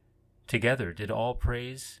 Together did all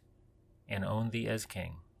praise and own thee as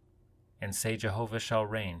king, and say Jehovah shall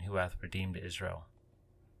reign who hath redeemed Israel.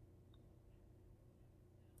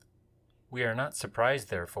 We are not surprised,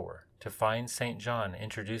 therefore, to find St. John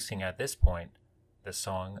introducing at this point the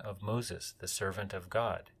song of Moses, the servant of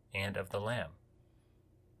God, and of the Lamb.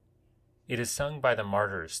 It is sung by the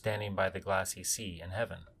martyrs standing by the glassy sea in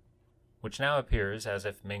heaven, which now appears as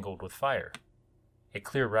if mingled with fire, a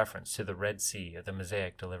clear reference to the Red Sea of the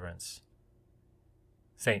Mosaic deliverance.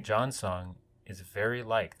 St. John's song is very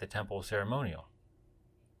like the temple ceremonial.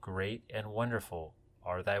 Great and wonderful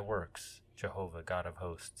are thy works, Jehovah God of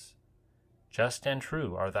hosts. Just and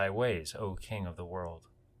true are thy ways, O King of the world.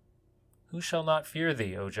 Who shall not fear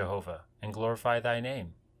thee, O Jehovah, and glorify thy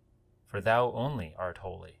name? For thou only art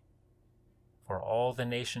holy. For all the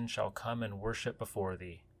nations shall come and worship before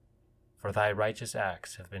thee, for thy righteous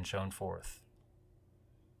acts have been shown forth.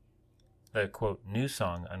 The, quote, new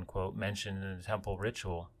song, unquote, mentioned in the temple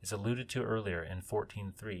ritual is alluded to earlier in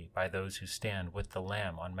 14:3 by those who stand with the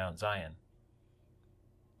Lamb on Mount Zion.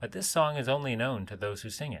 But this song is only known to those who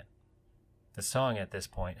sing it. The song at this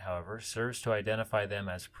point, however, serves to identify them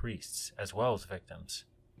as priests as well as victims.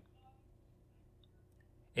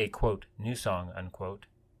 A, quote, new song, unquote,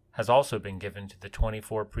 has also been given to the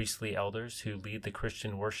 24 priestly elders who lead the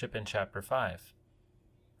Christian worship in chapter 5.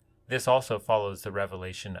 This also follows the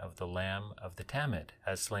revelation of the Lamb of the Tamid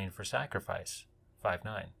as slain for sacrifice,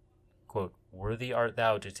 5:9. Quote, worthy art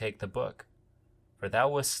thou to take the book, for thou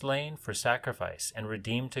wast slain for sacrifice and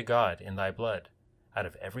redeemed to God in thy blood, out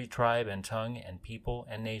of every tribe and tongue and people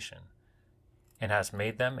and nation, and hast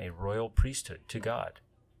made them a royal priesthood to God,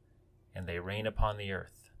 and they reign upon the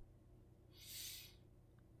earth.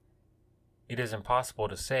 It is impossible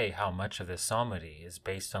to say how much of this psalmody is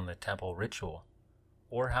based on the temple ritual,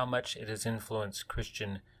 or how much it has influenced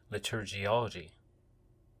Christian liturgiology.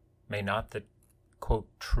 May not the, quote,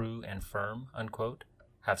 true and firm, unquote,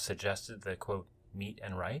 have suggested the, quote, meet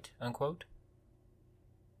and right, unquote?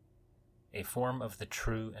 A form of the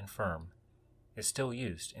true and firm is still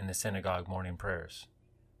used in the synagogue morning prayers.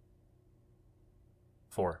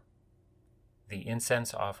 4. The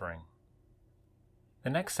incense offering. The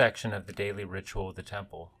next section of the daily ritual of the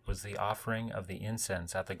temple was the offering of the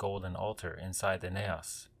incense at the golden altar inside the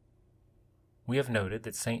naos. We have noted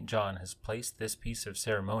that St. John has placed this piece of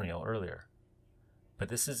ceremonial earlier, but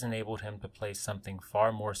this has enabled him to place something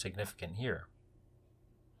far more significant here.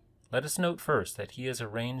 Let us note first that he has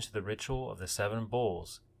arranged the ritual of the 7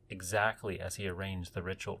 bowls exactly as he arranged the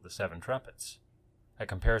ritual of the 7 trumpets. A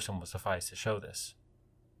comparison will suffice to show this.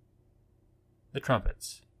 The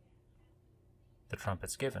trumpets. The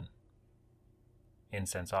trumpets given.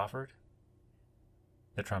 Incense offered.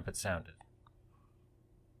 The trumpet sounded.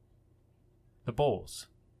 The bowls.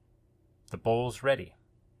 The bowls ready.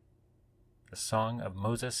 The song of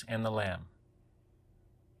Moses and the Lamb.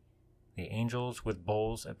 The angels with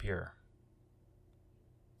bowls appear.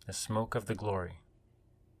 The smoke of the glory.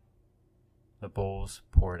 The bowls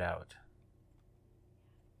poured out.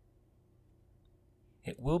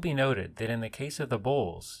 It will be noted that in the case of the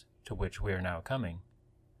bowls, to which we are now coming,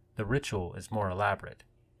 the ritual is more elaborate,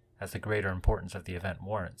 as the greater importance of the event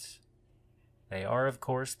warrants. They are, of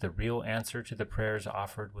course, the real answer to the prayers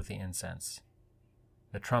offered with the incense.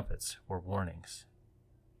 The trumpets were warnings.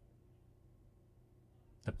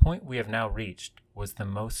 The point we have now reached was the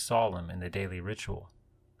most solemn in the daily ritual.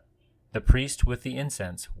 The priest with the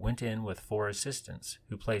incense went in with 4 assistants,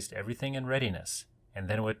 who placed everything in readiness, and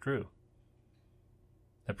then withdrew.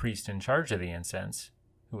 The priest in charge of the incense,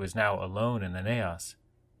 who was now alone in the naos,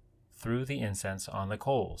 threw the incense on the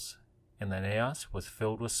coals, and the naos was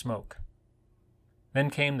filled with smoke. Then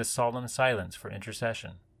came the solemn silence for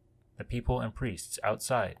intercession, the people and priests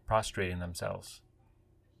outside prostrating themselves.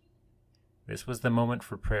 This was the moment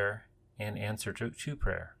for prayer and answer to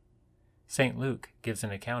prayer. St. Luke gives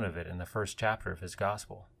an account of it in the 1st chapter of his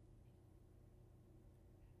Gospel.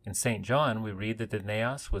 In St. John, we read that the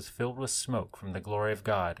naos was filled with smoke from the glory of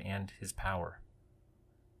God and his power.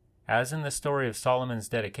 As in the story of Solomon's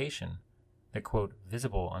dedication, the, quote,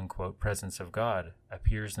 visible, unquote, presence of God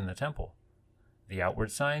appears in the temple, the outward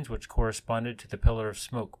signs which corresponded to the pillar of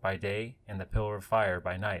smoke by day and the pillar of fire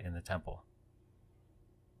by night in the temple.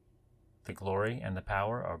 The glory and the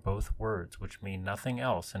power are both words which mean nothing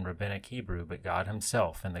else in rabbinic Hebrew but God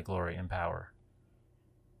himself in the glory and power.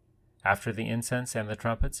 After the incense and the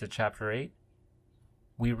trumpets at chapter 8,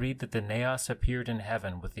 we read that the naos appeared in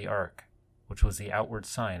heaven with the ark, which was the outward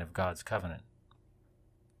sign of God's covenant.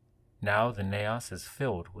 Now the naos is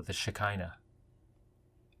filled with the Shekinah.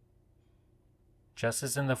 Just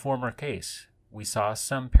as in the former case, we saw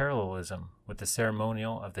some parallelism with the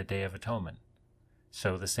ceremonial of the Day of Atonement,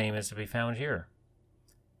 so the same is to be found here.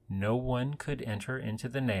 No one could enter into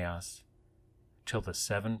the naos till the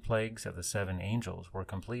 7 plagues of the 7 angels were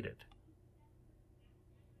completed.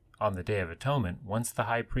 On the Day of Atonement, once the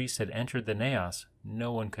high priest had entered the naos,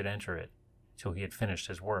 no one could enter it till he had finished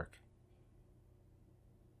his work.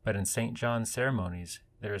 But in St. John's ceremonies,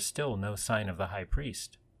 there is still no sign of the high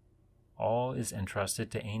priest. All is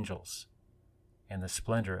entrusted to angels, and the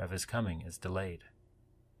splendor of his coming is delayed.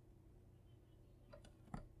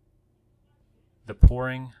 The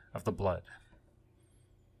pouring of the blood.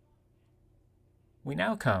 We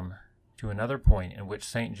now come to another point in which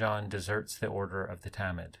St. John deserts the order of the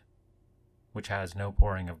Tamid, which has no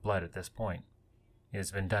pouring of blood at this point. It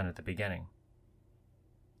has been done at the beginning.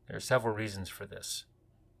 There are several reasons for this.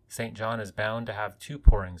 St. John is bound to have two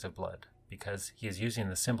pourings of blood, because he is using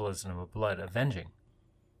the symbolism of blood avenging.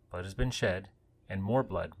 Blood has been shed, and more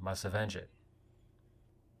blood must avenge it.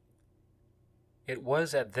 It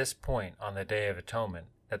was at this point on the Day of Atonement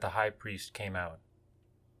that the high priest came out,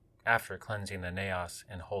 after cleansing the naos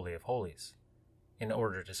and Holy of Holies, in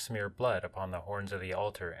order to smear blood upon the horns of the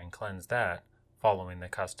altar and cleanse that, following the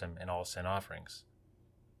custom in all sin offerings.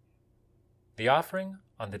 The offering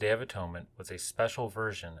on the Day of Atonement was a special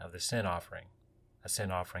version of the sin offering, a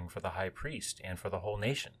sin offering for the high priest and for the whole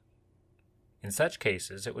nation. In such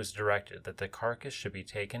cases, it was directed that the carcass should be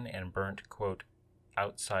taken and burnt, quote,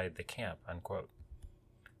 outside the camp, unquote.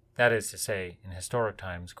 That is to say, in historic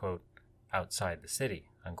times, quote, outside the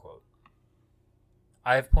city, unquote.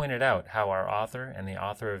 I have pointed out how our author and the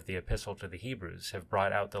author of the Epistle to the Hebrews have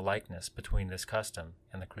brought out the likeness between this custom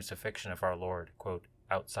and the crucifixion of our Lord, quote,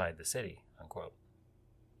 outside the city, unquote.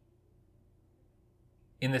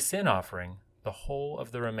 In the sin offering, the whole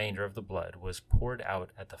of the remainder of the blood was poured out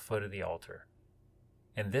at the foot of the altar,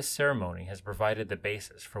 and this ceremony has provided the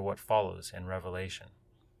basis for what follows in Revelation.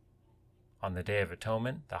 On the Day of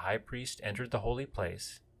Atonement, the high priest entered the holy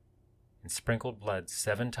place and sprinkled blood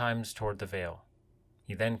 7 times toward the veil.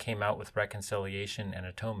 He then came out with reconciliation and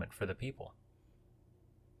atonement for the people.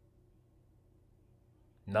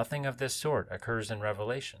 Nothing of this sort occurs in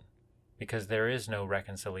Revelation, because there is no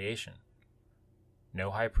reconciliation.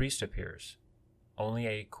 No high priest appears. Only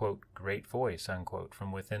a, quote, great voice, unquote,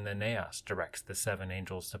 from within the naos directs the 7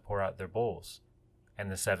 angels to pour out their bowls,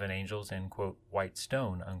 and the 7 angels in, quote, white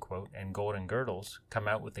stone, unquote, and golden girdles come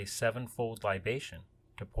out with a 7-fold libation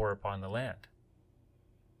to pour upon the land.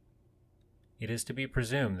 It is to be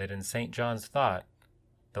presumed that in St. John's thought,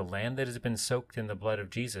 the land that has been soaked in the blood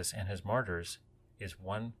of Jesus and his martyrs is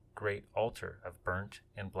one great altar of burnt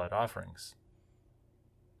and blood offerings.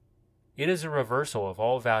 It is a reversal of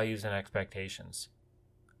all values and expectations.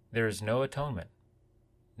 There is no atonement,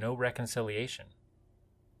 no reconciliation.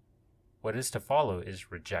 What is to follow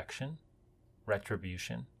is rejection,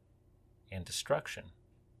 retribution, and destruction.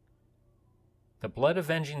 The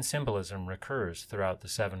blood-avenging symbolism recurs throughout the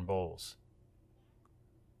 7 bowls.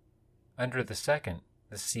 Under the second,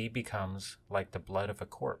 the sea becomes like the blood of a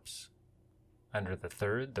corpse. Under the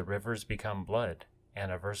third, the rivers become blood,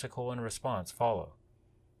 and a versicle and response follow.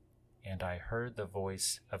 And I heard the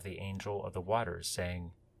voice of the angel of the waters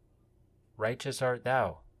saying, Righteous art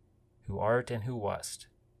thou, who art and who wast,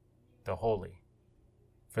 the Holy.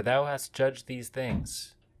 For thou hast judged these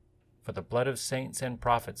things. For the blood of saints and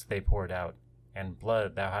prophets they poured out, and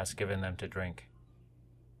blood thou hast given them to drink.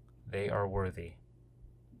 They are worthy.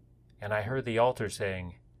 And I heard the altar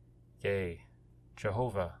saying, Yea,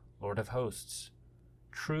 Jehovah, Lord of hosts,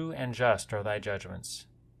 true and just are thy judgments.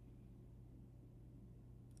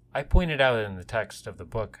 I pointed out in the text of the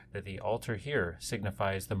book that the altar here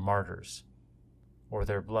signifies the martyrs, or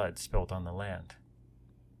their blood spilt on the land.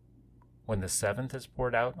 When the 7th is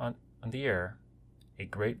poured out on the air, a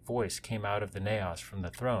great voice came out of the naos from the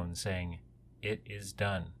throne, saying, It is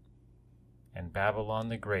done. And Babylon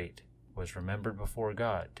the Great was remembered before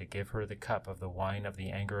God to give her the cup of the wine of the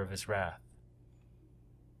anger of his wrath.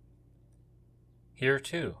 Here,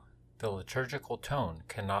 too, the liturgical tone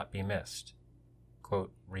cannot be missed.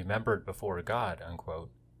 Quote, remembered before God,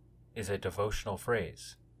 unquote, is a devotional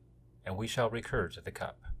phrase, and we shall recur to the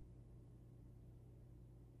cup.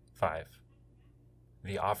 5.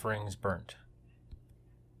 The offerings burnt.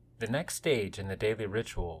 The next stage in the daily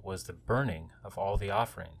ritual was the burning of all the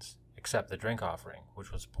offerings, except the drink offering,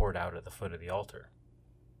 which was poured out at the foot of the altar.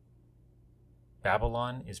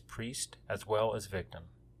 Babylon is priest as well as victim.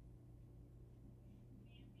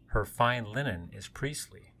 Her fine linen is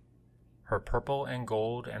priestly. Her purple and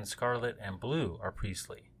gold and scarlet and blue are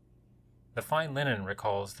priestly. The fine linen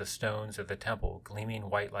recalls the stones of the temple gleaming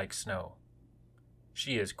white like snow.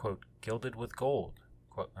 She is, quote, gilded with gold,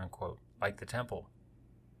 quote, unquote, like the temple.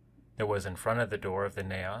 There was in front of the door of the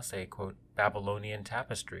naos a, quote, Babylonian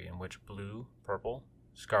tapestry in which blue, purple,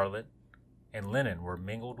 scarlet, and linen were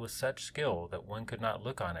mingled with such skill that one could not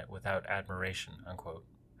look on it without admiration, unquote,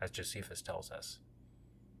 as Josephus tells us.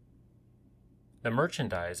 The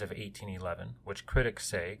merchandise of 1811, which critics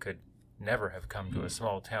say could never have come to a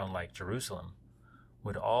small town like Jerusalem,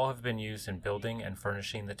 would all have been used in building and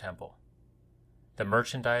furnishing the temple. The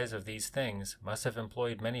merchandise of these things must have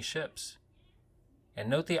employed many ships. And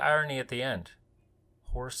note the irony at the end.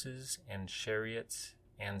 horses and chariots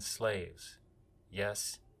and slaves,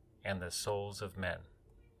 yes, and the souls of men.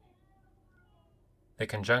 The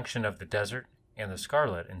conjunction of the desert and the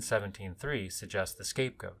scarlet in 17:3 suggests the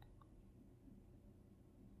scapegoat.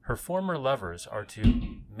 Her former lovers are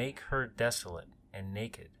to make her desolate and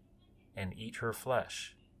naked, and eat her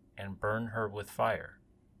flesh, and burn her with fire.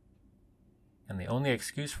 And the only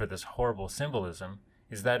excuse for this horrible symbolism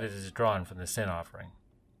is that it is drawn from the sin offering.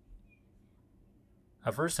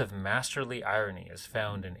 A verse of masterly irony is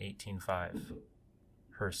found in 18:5.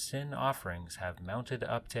 Her sin offerings have mounted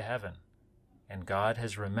up to heaven, and God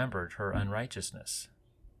has remembered her unrighteousness.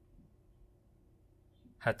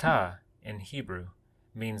 Hatah in Hebrew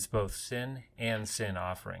means both sin and sin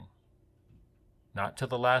offering. Not till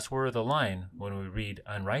the last word of the line, when we read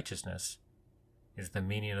unrighteousness, is the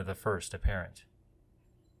meaning of the first apparent.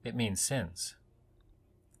 It means sins.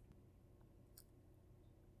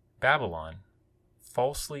 Babylon,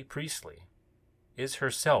 falsely priestly, is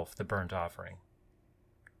herself the burnt offering.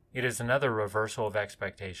 It is another reversal of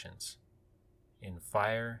expectations. In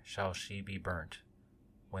fire shall she be burnt,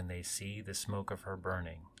 when they see the smoke of her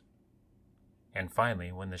burning. And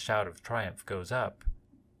finally, when the shout of triumph goes up,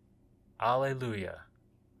 Alleluia,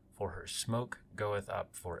 for her smoke goeth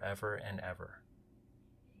up forever and ever.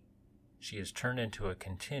 She is turned into a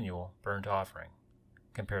continual burnt offering.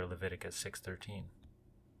 Compare Leviticus 6:13.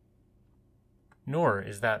 Nor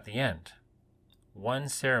is that the end. One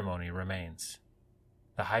ceremony remains.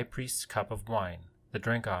 The high priest's cup of wine, the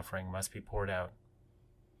drink offering, must be poured out.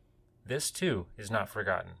 This, too, is not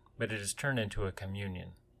forgotten, but it is turned into a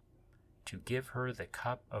communion, to give her the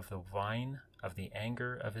cup of the wine of the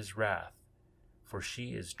anger of his wrath, for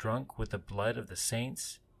she is drunk with the blood of the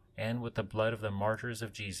saints and with the blood of the martyrs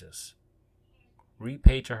of Jesus.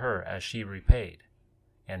 Repay to her as she repaid,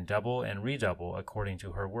 and double and redouble according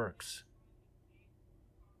to her works.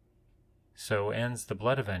 So ends the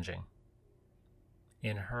blood avenging.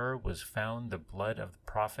 In her was found the blood of the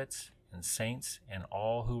prophets and saints and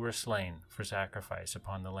all who were slain for sacrifice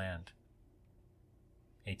upon the land.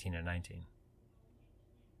 18 and 19.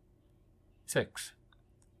 6.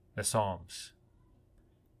 The Psalms.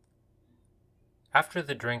 After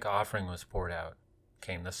the drink offering was poured out,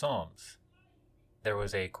 came the Psalms. There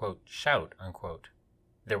was a, quote, shout, unquote.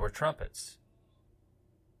 There were trumpets.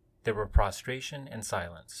 There were prostration and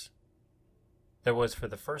silence. There was, for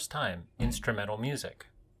the first time, instrumental music.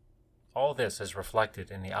 All this is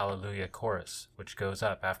reflected in the Alleluia chorus, which goes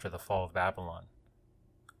up after the fall of Babylon.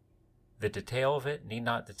 The detail of it need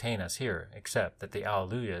not detain us here, except that the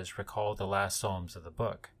Alleluias recall the last psalms of the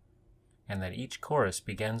book, and that each chorus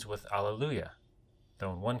begins with Alleluia,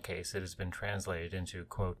 though in one case it has been translated into,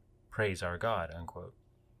 quote, Praise our God, unquote,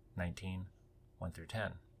 19,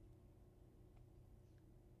 1-10.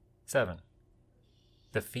 7.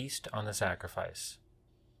 The Feast on the Sacrifice.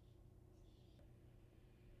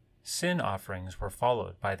 Sin offerings were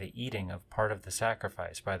followed by the eating of part of the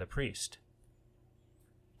sacrifice by the priest.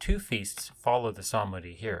 2 feasts follow the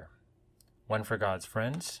psalmody here, one for God's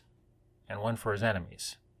friends and one for his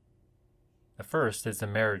enemies. The first is the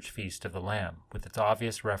marriage feast of the Lamb, with its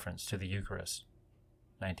obvious reference to the Eucharist,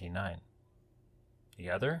 19:9. The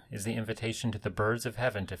other is the invitation to the birds of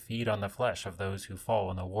heaven to feed on the flesh of those who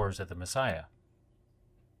fall in the wars of the Messiah,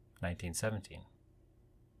 19:17.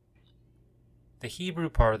 The Hebrew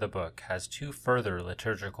part of the book has 2 further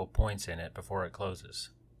liturgical points in it before it closes.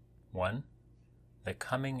 1. The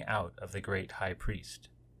coming out of the great high priest,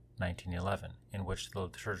 19:11, in which the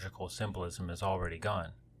liturgical symbolism is already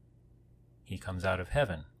gone. He comes out of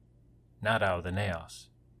heaven, not out of the naos.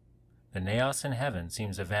 The naos in heaven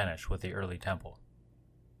seems to vanish with the early temple.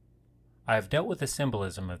 I have dealt with the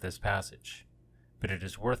symbolism of this passage, but it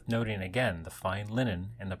is worth noting again the fine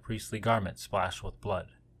linen and the priestly garment splashed with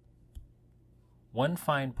blood. One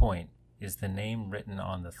fine point is the name written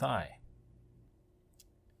on the thigh.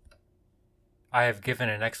 I have given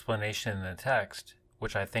an explanation in the text,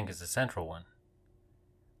 which I think is the central one.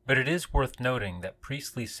 But it is worth noting that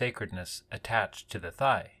priestly sacredness attached to the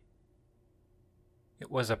thigh. It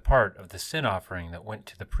was a part of the sin offering that went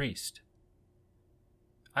to the priest.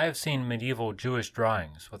 I have seen medieval Jewish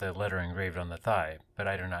drawings with a letter engraved on the thigh, but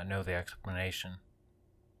I do not know the explanation.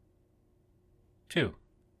 2.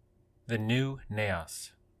 The new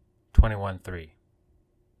naos, 21:3.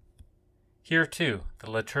 Here, too, the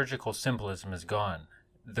liturgical symbolism is gone,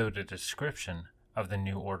 though the description of the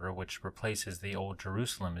new order which replaces the old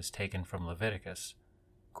Jerusalem is taken from Leviticus.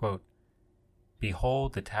 Quote,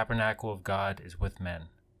 Behold, the tabernacle of God is with men,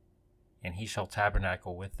 and he shall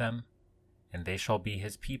tabernacle with them, and they shall be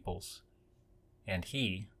his peoples, and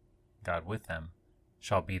he, God with them,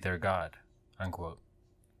 shall be their God. Unquote.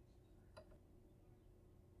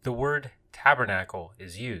 The word tabernacle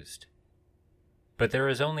is used, but there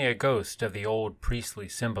is only a ghost of the old priestly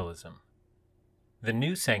symbolism. The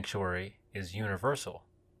new sanctuary is universal,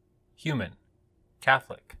 human,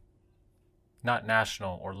 Catholic, not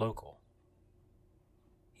national or local.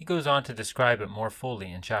 He goes on to describe it more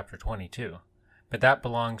fully in chapter 22, but that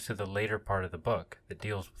belongs to the later part of the book that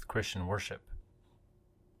deals with Christian worship.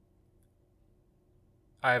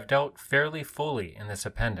 I have dealt fairly fully in this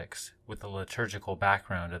appendix with the liturgical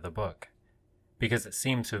background of the book, because it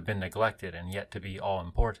seems to have been neglected and yet to be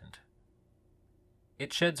all-important.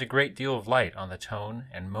 It sheds a great deal of light on the tone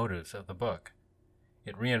and motives of the book.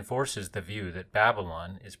 It reinforces the view that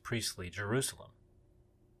Babylon is priestly Jerusalem.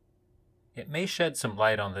 It may shed some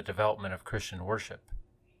light on the development of Christian worship,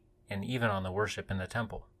 and even on the worship in the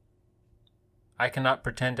temple. I cannot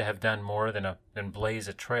pretend to have done more than blaze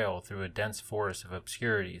a trail through a dense forest of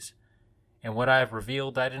obscurities, and what I have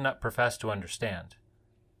revealed I do not profess to understand.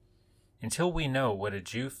 Until we know what a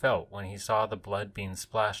Jew felt when he saw the blood being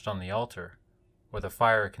splashed on the altar, or the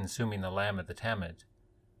fire consuming the lamb at the Tamid,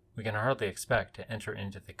 we can hardly expect to enter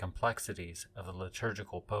into the complexities of the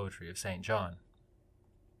liturgical poetry of St. John.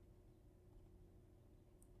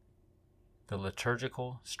 The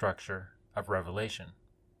liturgical structure of Revelation.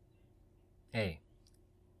 A.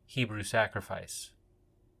 Hebrew sacrifice.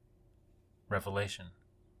 Revelation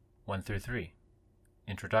 1-3.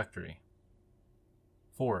 Introductory.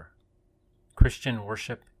 4. Christian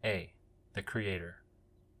worship A. The Creator.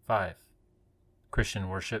 5. Christian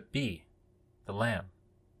worship B. The Lamb.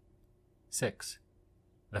 6.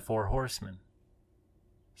 The Four Horsemen.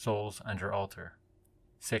 Souls under altar.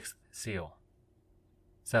 Sixth seal.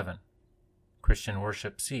 7. Christian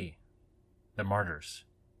worship C. The Martyrs.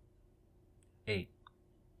 8.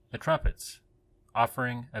 The trumpets.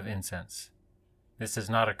 Offering of incense. This does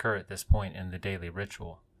not occur at this point in the daily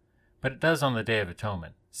ritual, but it does on the Day of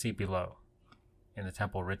Atonement. See below. In the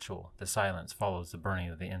temple ritual, the silence follows the burning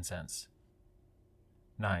of the incense.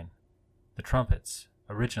 9. The trumpets,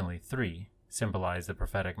 originally 3, symbolize the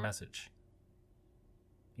prophetic message.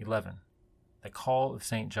 11. The call of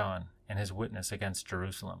St. John and his witness against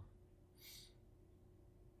Jerusalem.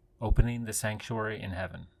 Opening the sanctuary in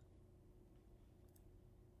heaven.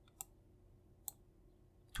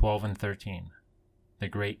 12-13. The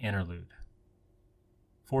great interlude.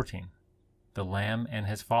 14. The Lamb and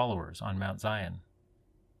his followers on Mount Zion.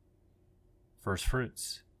 First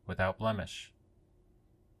fruits, without blemish.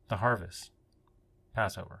 The harvest,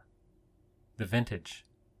 Passover. The vintage,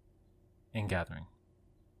 ingathering.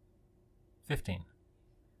 15.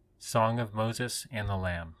 Song of Moses and the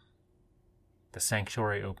Lamb. The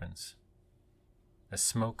sanctuary opens. The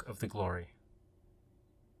smoke of the glory.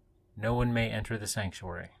 No one may enter the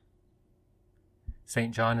sanctuary.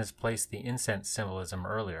 St. John has placed the incense symbolism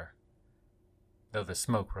earlier, though the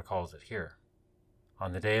smoke recalls it here.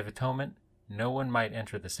 On the Day of Atonement, no one might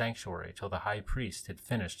enter the sanctuary till the high priest had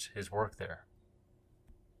finished his work there.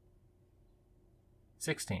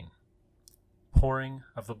 16. Pouring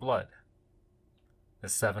of the blood. The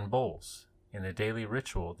 7 bowls. In the daily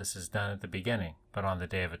ritual, this is done at the beginning, but on the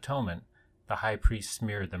Day of Atonement, the high priest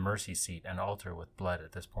smeared the mercy seat and altar with blood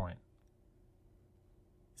at this point.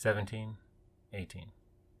 17, 18.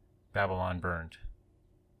 Babylon burned.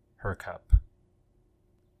 Her cup.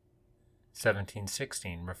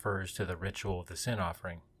 17:16 refers to the ritual of the sin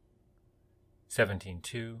offering.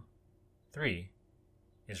 17:2-3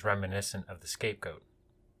 is reminiscent of the scapegoat.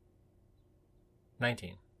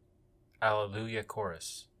 19. Alleluia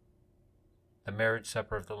chorus. The marriage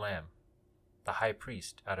supper of the Lamb. The high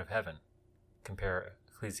priest out of heaven. Compare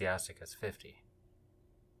Ecclesiasticus 50.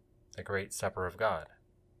 The great supper of God.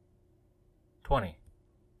 20.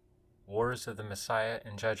 Wars of the Messiah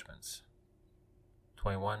and judgments.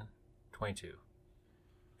 21-22.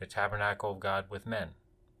 The tabernacle of God with men.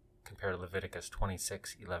 Compare Leviticus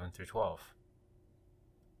 26:11-12.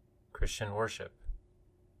 Christian worship.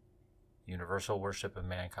 Universal worship of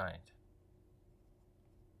mankind.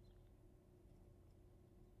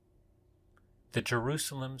 The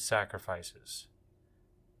Jerusalem sacrifices.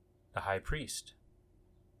 The high priest.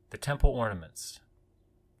 The temple ornaments.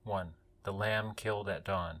 1. The lamb killed at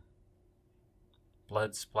dawn.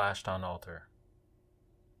 Blood splashed on altar.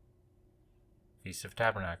 Feast of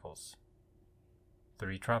Tabernacles.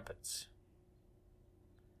 3 trumpets.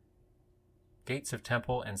 Gates of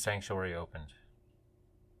temple and sanctuary opened.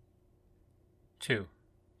 2.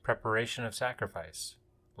 Preparation of sacrifice.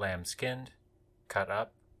 Lamb skinned, cut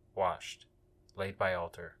up, washed, laid by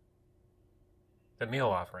altar. The meal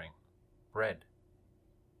offering. Bread.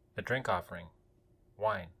 The drink offering.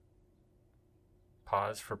 Wine.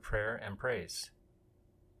 Pause for prayer and praise.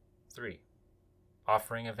 3.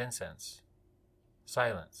 offering of incense,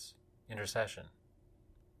 silence, intercession.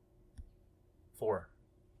 4.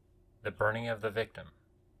 The burning of the victim,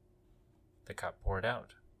 the cup poured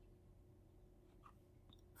out.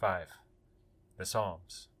 5. The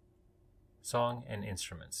Psalms, song and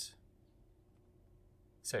instruments.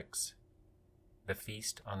 6. The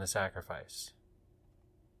feast on the sacrifice.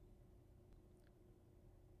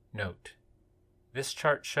 Note: this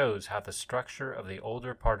chart shows how the structure of the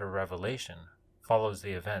older part of Revelation follows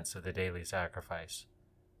the events of the daily sacrifice,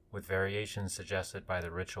 with variations suggested by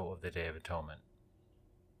the ritual of the Day of Atonement.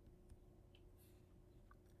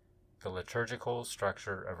 The liturgical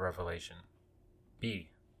structure of Revelation. B.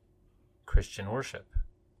 Christian worship.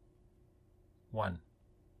 1.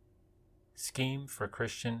 Scheme for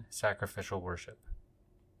Christian sacrificial worship.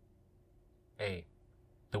 A.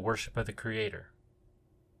 The worship of the Creator.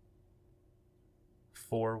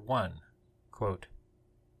 4:1, quote,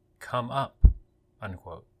 come up,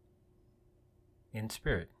 unquote, in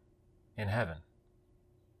spirit, in heaven.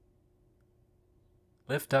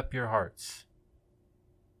 Lift up your hearts.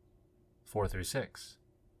 4-6,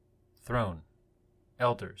 throne,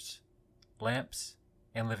 elders, lamps,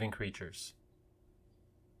 and living creatures.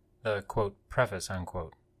 The, quote, preface,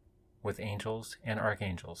 unquote, with angels and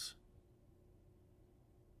archangels.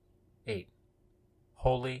 8.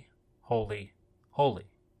 Holy, holy,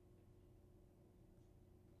 holy.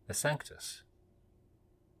 The Sanctus.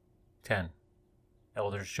 10.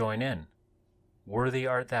 Elders join in. Worthy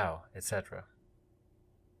art thou, etc.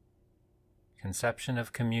 Conception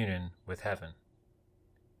of communion with heaven.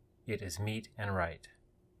 It is meet and right.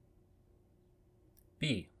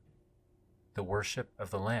 B. The worship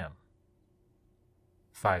of the Lamb.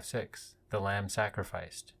 5-6. The Lamb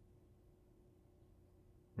sacrificed.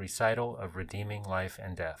 Recital of redeeming life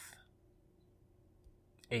and death.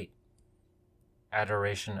 8.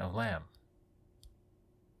 Adoration of Lamb.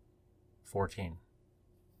 14.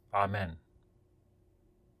 Amen.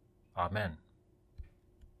 Amen.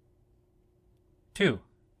 2.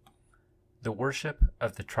 The worship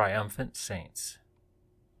of the triumphant saints.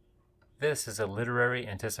 This is a literary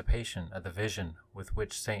anticipation of the vision with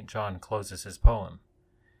which St. John closes his poem.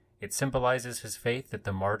 It symbolizes his faith that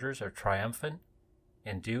the martyrs are triumphant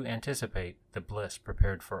and do anticipate the bliss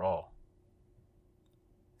prepared for all.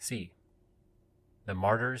 C. The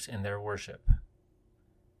martyrs in their worship.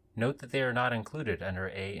 Note that they are not included under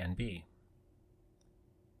A and B.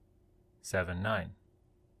 7-9.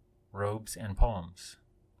 Robes and palms.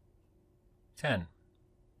 10.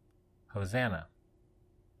 Hosanna.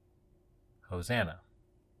 Hosanna.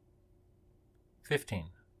 15.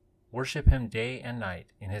 Worship him day and night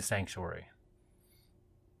in his sanctuary.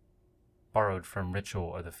 Borrowed from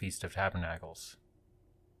ritual of the Feast of Tabernacles.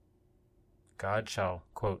 God shall,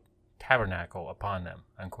 quote, tabernacle upon them,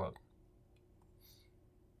 unquote.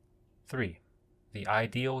 3. The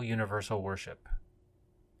ideal universal worship.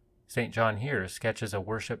 St. John here sketches a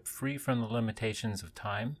worship free from the limitations of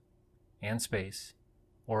time and space,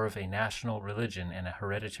 or of a national religion and a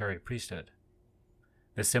hereditary priesthood.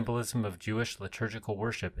 The symbolism of Jewish liturgical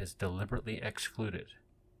worship is deliberately excluded.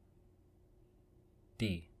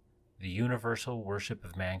 D. The universal worship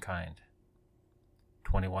of mankind.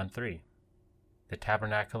 21:3. The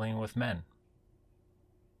tabernacling with men,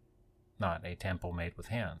 not a temple made with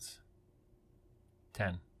hands.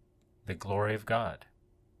 10. The glory of God,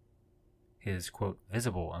 his, quote,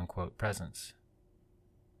 visible, unquote, presence.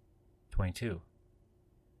 22.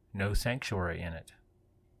 No sanctuary in it,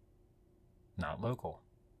 not local.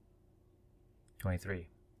 23.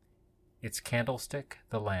 Its candlestick,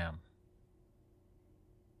 the Lamb,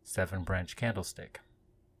 7-branch candlestick.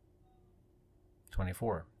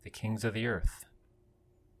 24. The kings of the earth,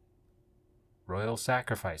 royal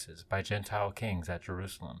sacrifices by Gentile kings at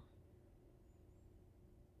Jerusalem.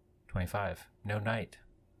 25. No night,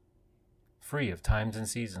 free of times and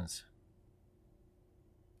seasons.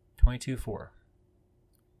 22:4.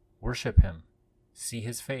 Worship him, see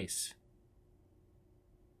his face,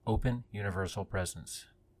 open universal presence.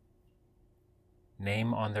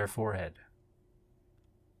 Name on their forehead.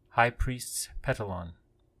 High priest's petalon.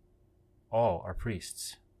 All are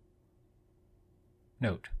priests.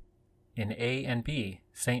 Note: in A and B,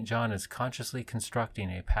 St. John is consciously constructing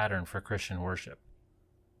a pattern for Christian worship,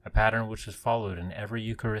 a pattern which is followed in every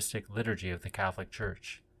Eucharistic liturgy of the Catholic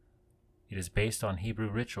Church. It is based on Hebrew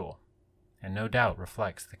ritual, and no doubt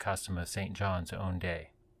reflects the custom of St. John's own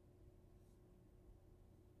day.